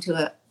moved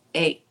into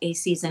a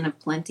season of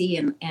plenty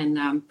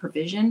and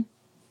provision,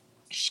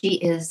 she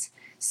is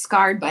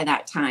scarred by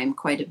that time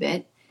quite a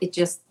bit. It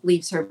just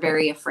leaves her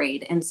very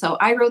afraid. And so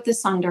I wrote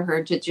this song to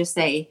her to just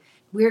say,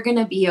 we're going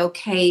to be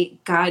okay.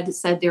 God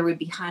said there would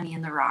be honey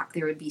in the rock.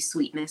 There would be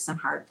sweetness in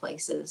hard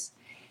places.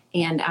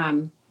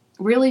 And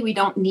really, we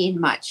don't need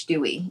much,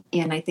 do we?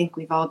 And I think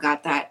we've all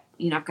got that.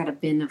 I've got a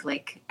bin of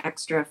like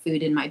extra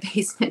food in my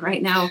basement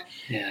right now.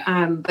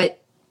 Yeah.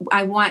 But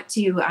I want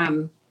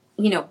to,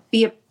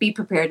 be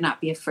prepared,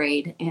 not be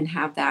afraid, and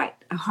have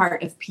that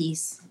heart of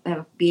peace,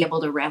 be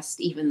able to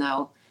rest even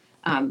though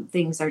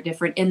things are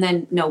different, and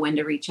then know when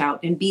to reach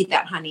out and be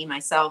that honey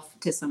myself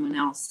to someone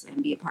else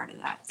and be a part of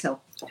that. So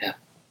yeah,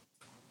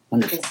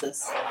 wonderful. This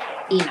is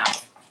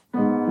enough.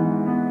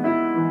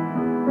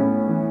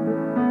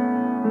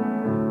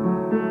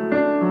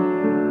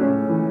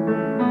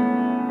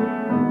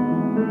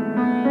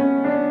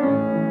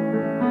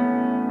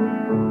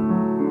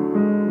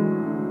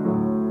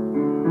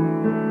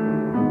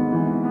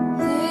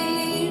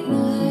 Late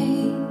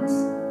nights,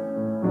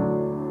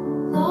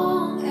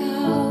 long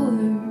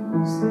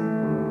hours,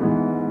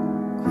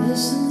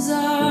 questions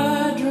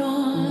are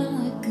drawn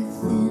like a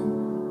thin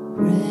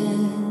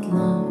red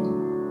line.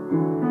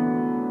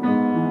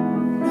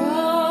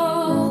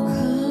 No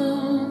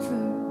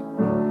comfort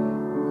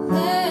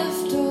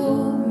left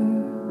over,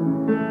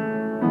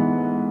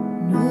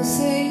 no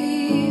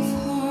safe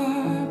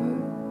harbor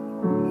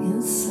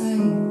in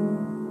sight.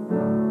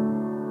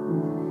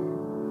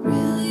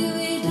 Really,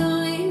 we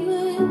don't need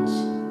much,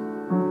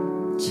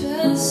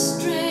 just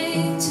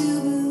strength to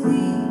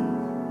believe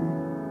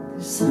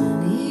there's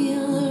honey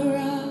in the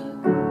rock.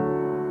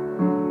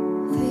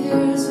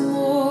 There's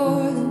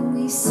more than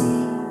we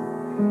see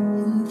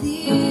in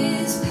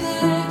these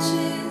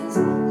patches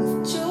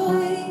of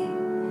joy,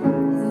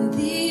 in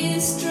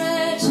these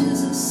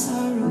stretches of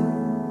sorrow.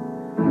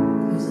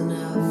 There's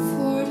enough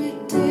for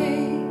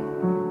today,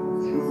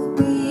 there will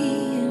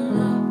be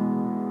enough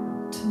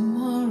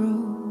tomorrow.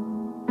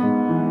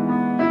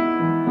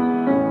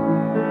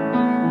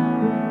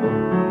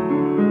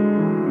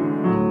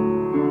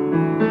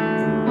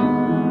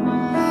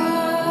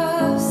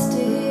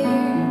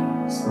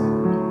 Upstairs,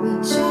 a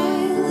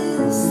child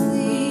is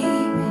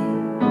sleeping.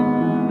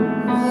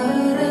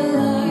 What a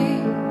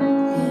light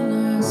in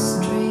our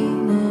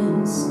strain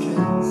and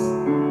stress.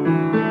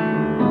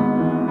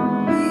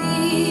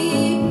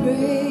 We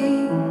pray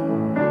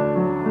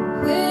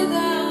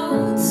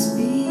without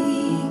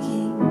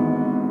speaking.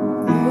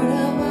 Lord,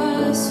 help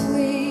us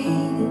wait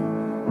in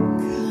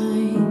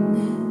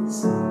kindness.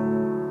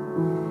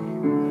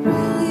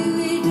 Really,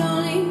 we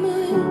don't need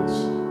much,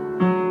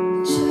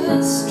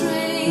 just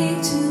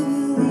strength to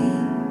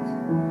believe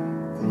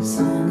there's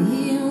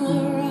honey in the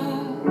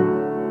rock.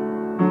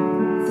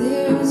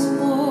 There's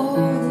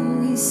more than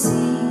we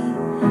see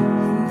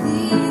in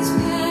these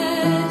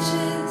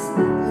patches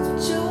of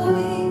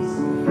joy,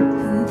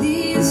 in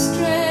these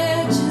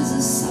stretches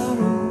of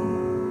sorrow.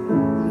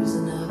 There's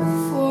enough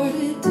for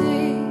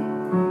today,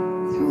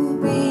 there will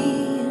be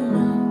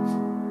enough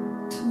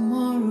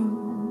tomorrow.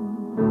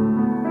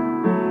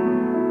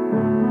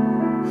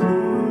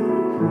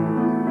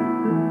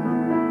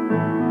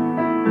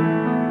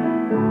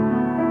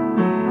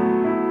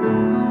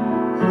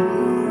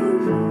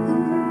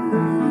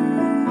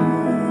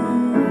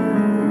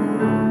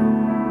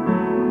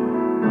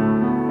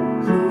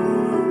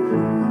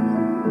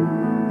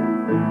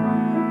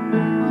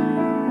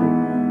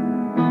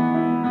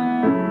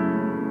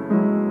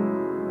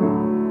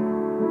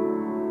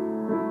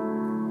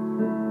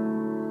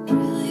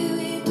 Really,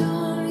 we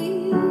don't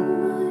need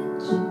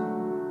much,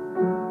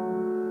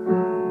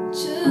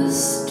 just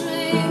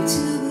strength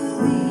to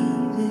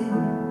believe it.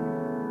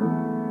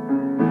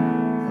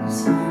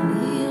 There's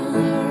honey in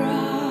the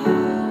rock.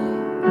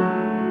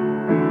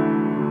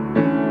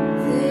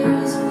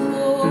 There's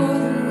more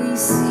than we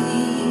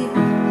see in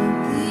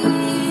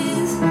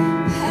these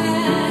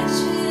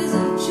patches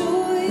of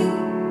joy,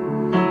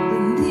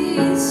 in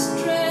these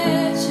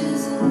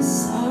stretches of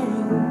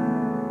sorrow.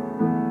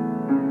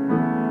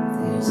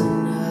 There's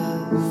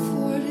enough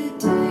for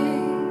today,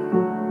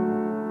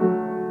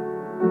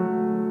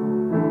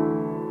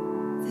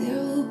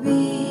 there will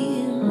be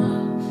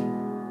enough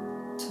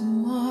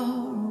tomorrow.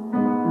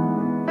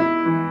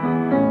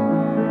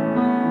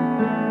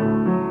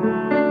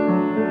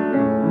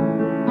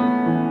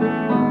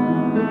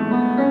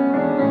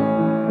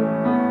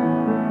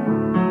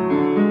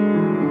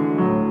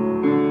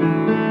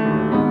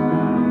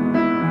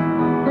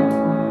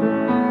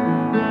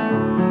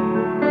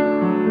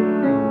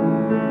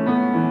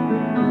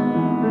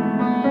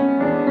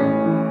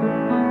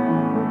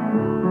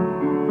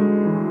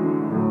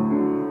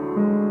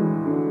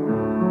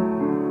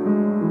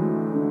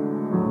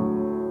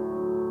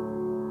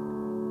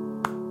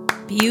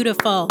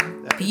 Beautiful. That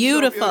is so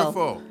Beautiful.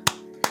 beautiful.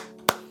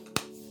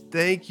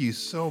 Thank you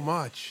so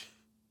much.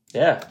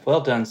 Yeah,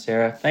 well done,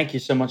 Sarah. Thank you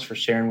so much for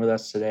sharing with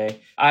us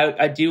today.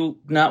 I do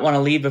not want to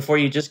leave before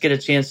you just get a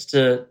chance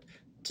to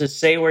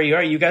say where you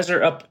are. You guys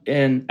are up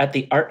at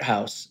the art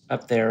house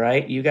up there,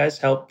 right? You guys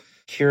help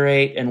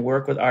curate and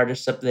work with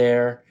artists up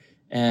there.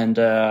 And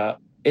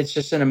it's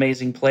just an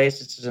amazing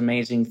place. It's an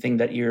amazing thing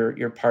that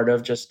you're part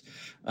of, just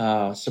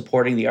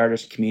supporting the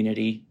artist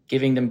community,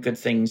 giving them good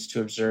things to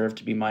observe,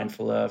 to be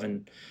mindful of,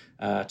 and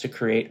to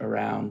create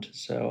around.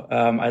 So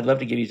I'd love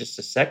to give you just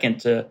a second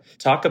to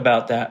talk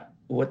about that,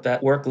 what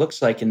that work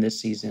looks like in this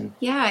season.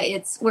 Yeah,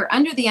 we're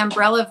under the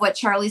umbrella of what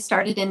Charlie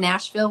started in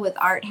Nashville with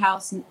Art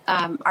House in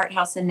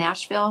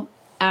Nashville.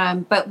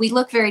 But we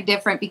look very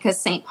different because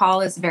St.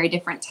 Paul is a very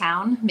different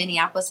town.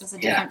 Minneapolis is a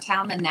different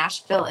town than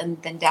Nashville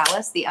and than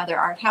Dallas, the other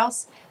art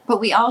house. But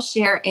we all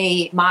share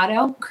a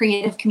motto,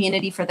 creative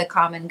community for the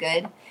common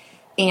good.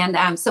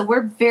 And so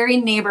we're very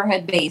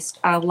neighborhood based.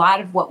 A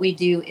lot of what we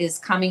do is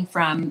coming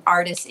from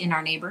artists in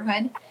our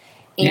neighborhood.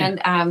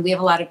 And we have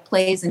a lot of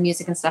plays and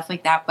music and stuff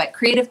like that. But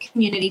creative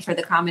community for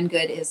the common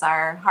good is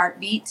our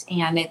heartbeat.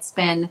 And it's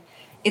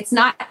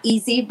not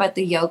easy, but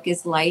the yoke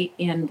is light.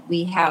 And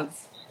we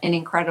have an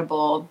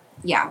incredible,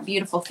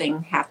 beautiful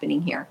thing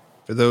happening here.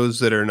 For those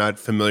that are not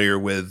familiar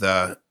with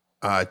the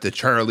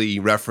Charlie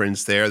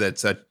reference there,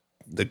 that's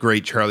the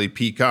great Charlie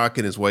Peacock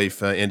and his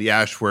wife, Andy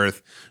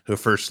Ashworth, who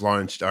first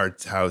launched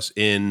Art House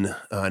in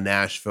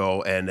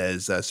Nashville. And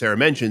as Sarah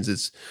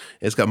mentions,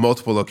 it's got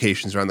multiple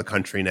locations around the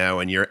country now,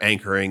 and you're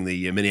anchoring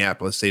the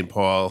Minneapolis-St.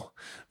 Paul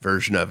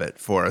version of it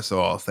for us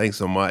all. Thanks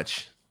so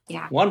much.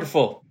 Yeah.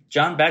 Wonderful.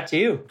 John, back to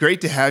you.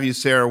 Great to have you,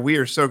 Sarah. We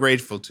are so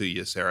grateful to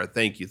you, Sarah.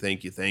 Thank you,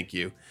 thank you, thank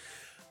you.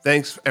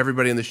 Thanks,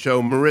 everybody on the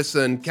show,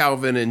 Marisa and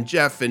Calvin and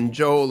Jeff and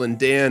Joel and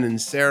Dan and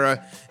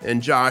Sarah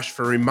and Josh,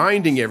 for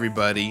reminding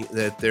everybody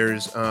that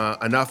there's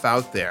enough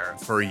out there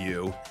for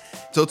you.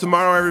 Till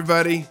tomorrow,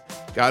 everybody,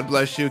 God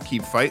bless you.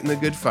 Keep fighting the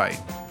good fight.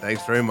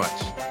 Thanks very much.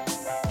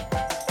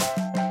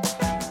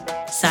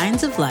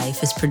 Signs of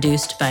Life is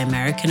produced by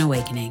American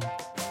Awakening,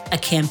 a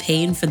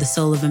campaign for the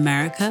soul of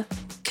America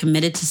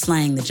committed to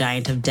slaying the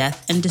giant of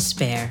death and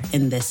despair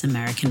in this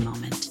American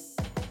moment.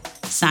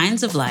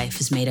 Signs of Life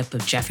is made up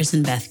of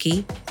Jefferson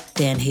Bethke,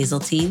 Dan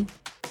Haseltine,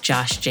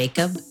 Josh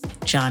Jacob,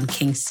 John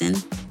Kingston,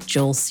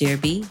 Joel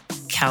Searby,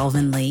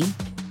 Calvin Lee,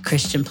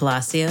 Christian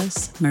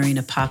Palacios,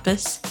 Marina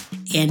Pappas,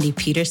 Andy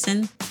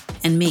Peterson,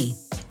 and me,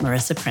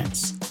 Marisa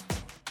Prince.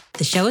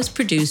 The show is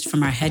produced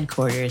from our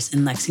headquarters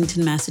in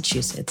Lexington,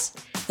 Massachusetts,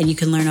 and you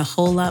can learn a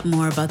whole lot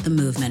more about the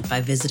movement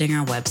by visiting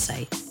our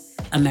website,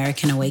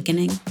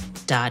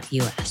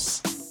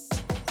 americanawakening.us.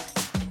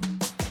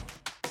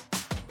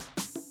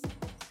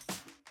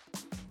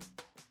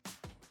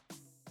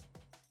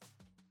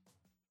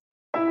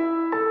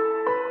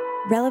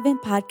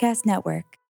 Relevant Podcast Network.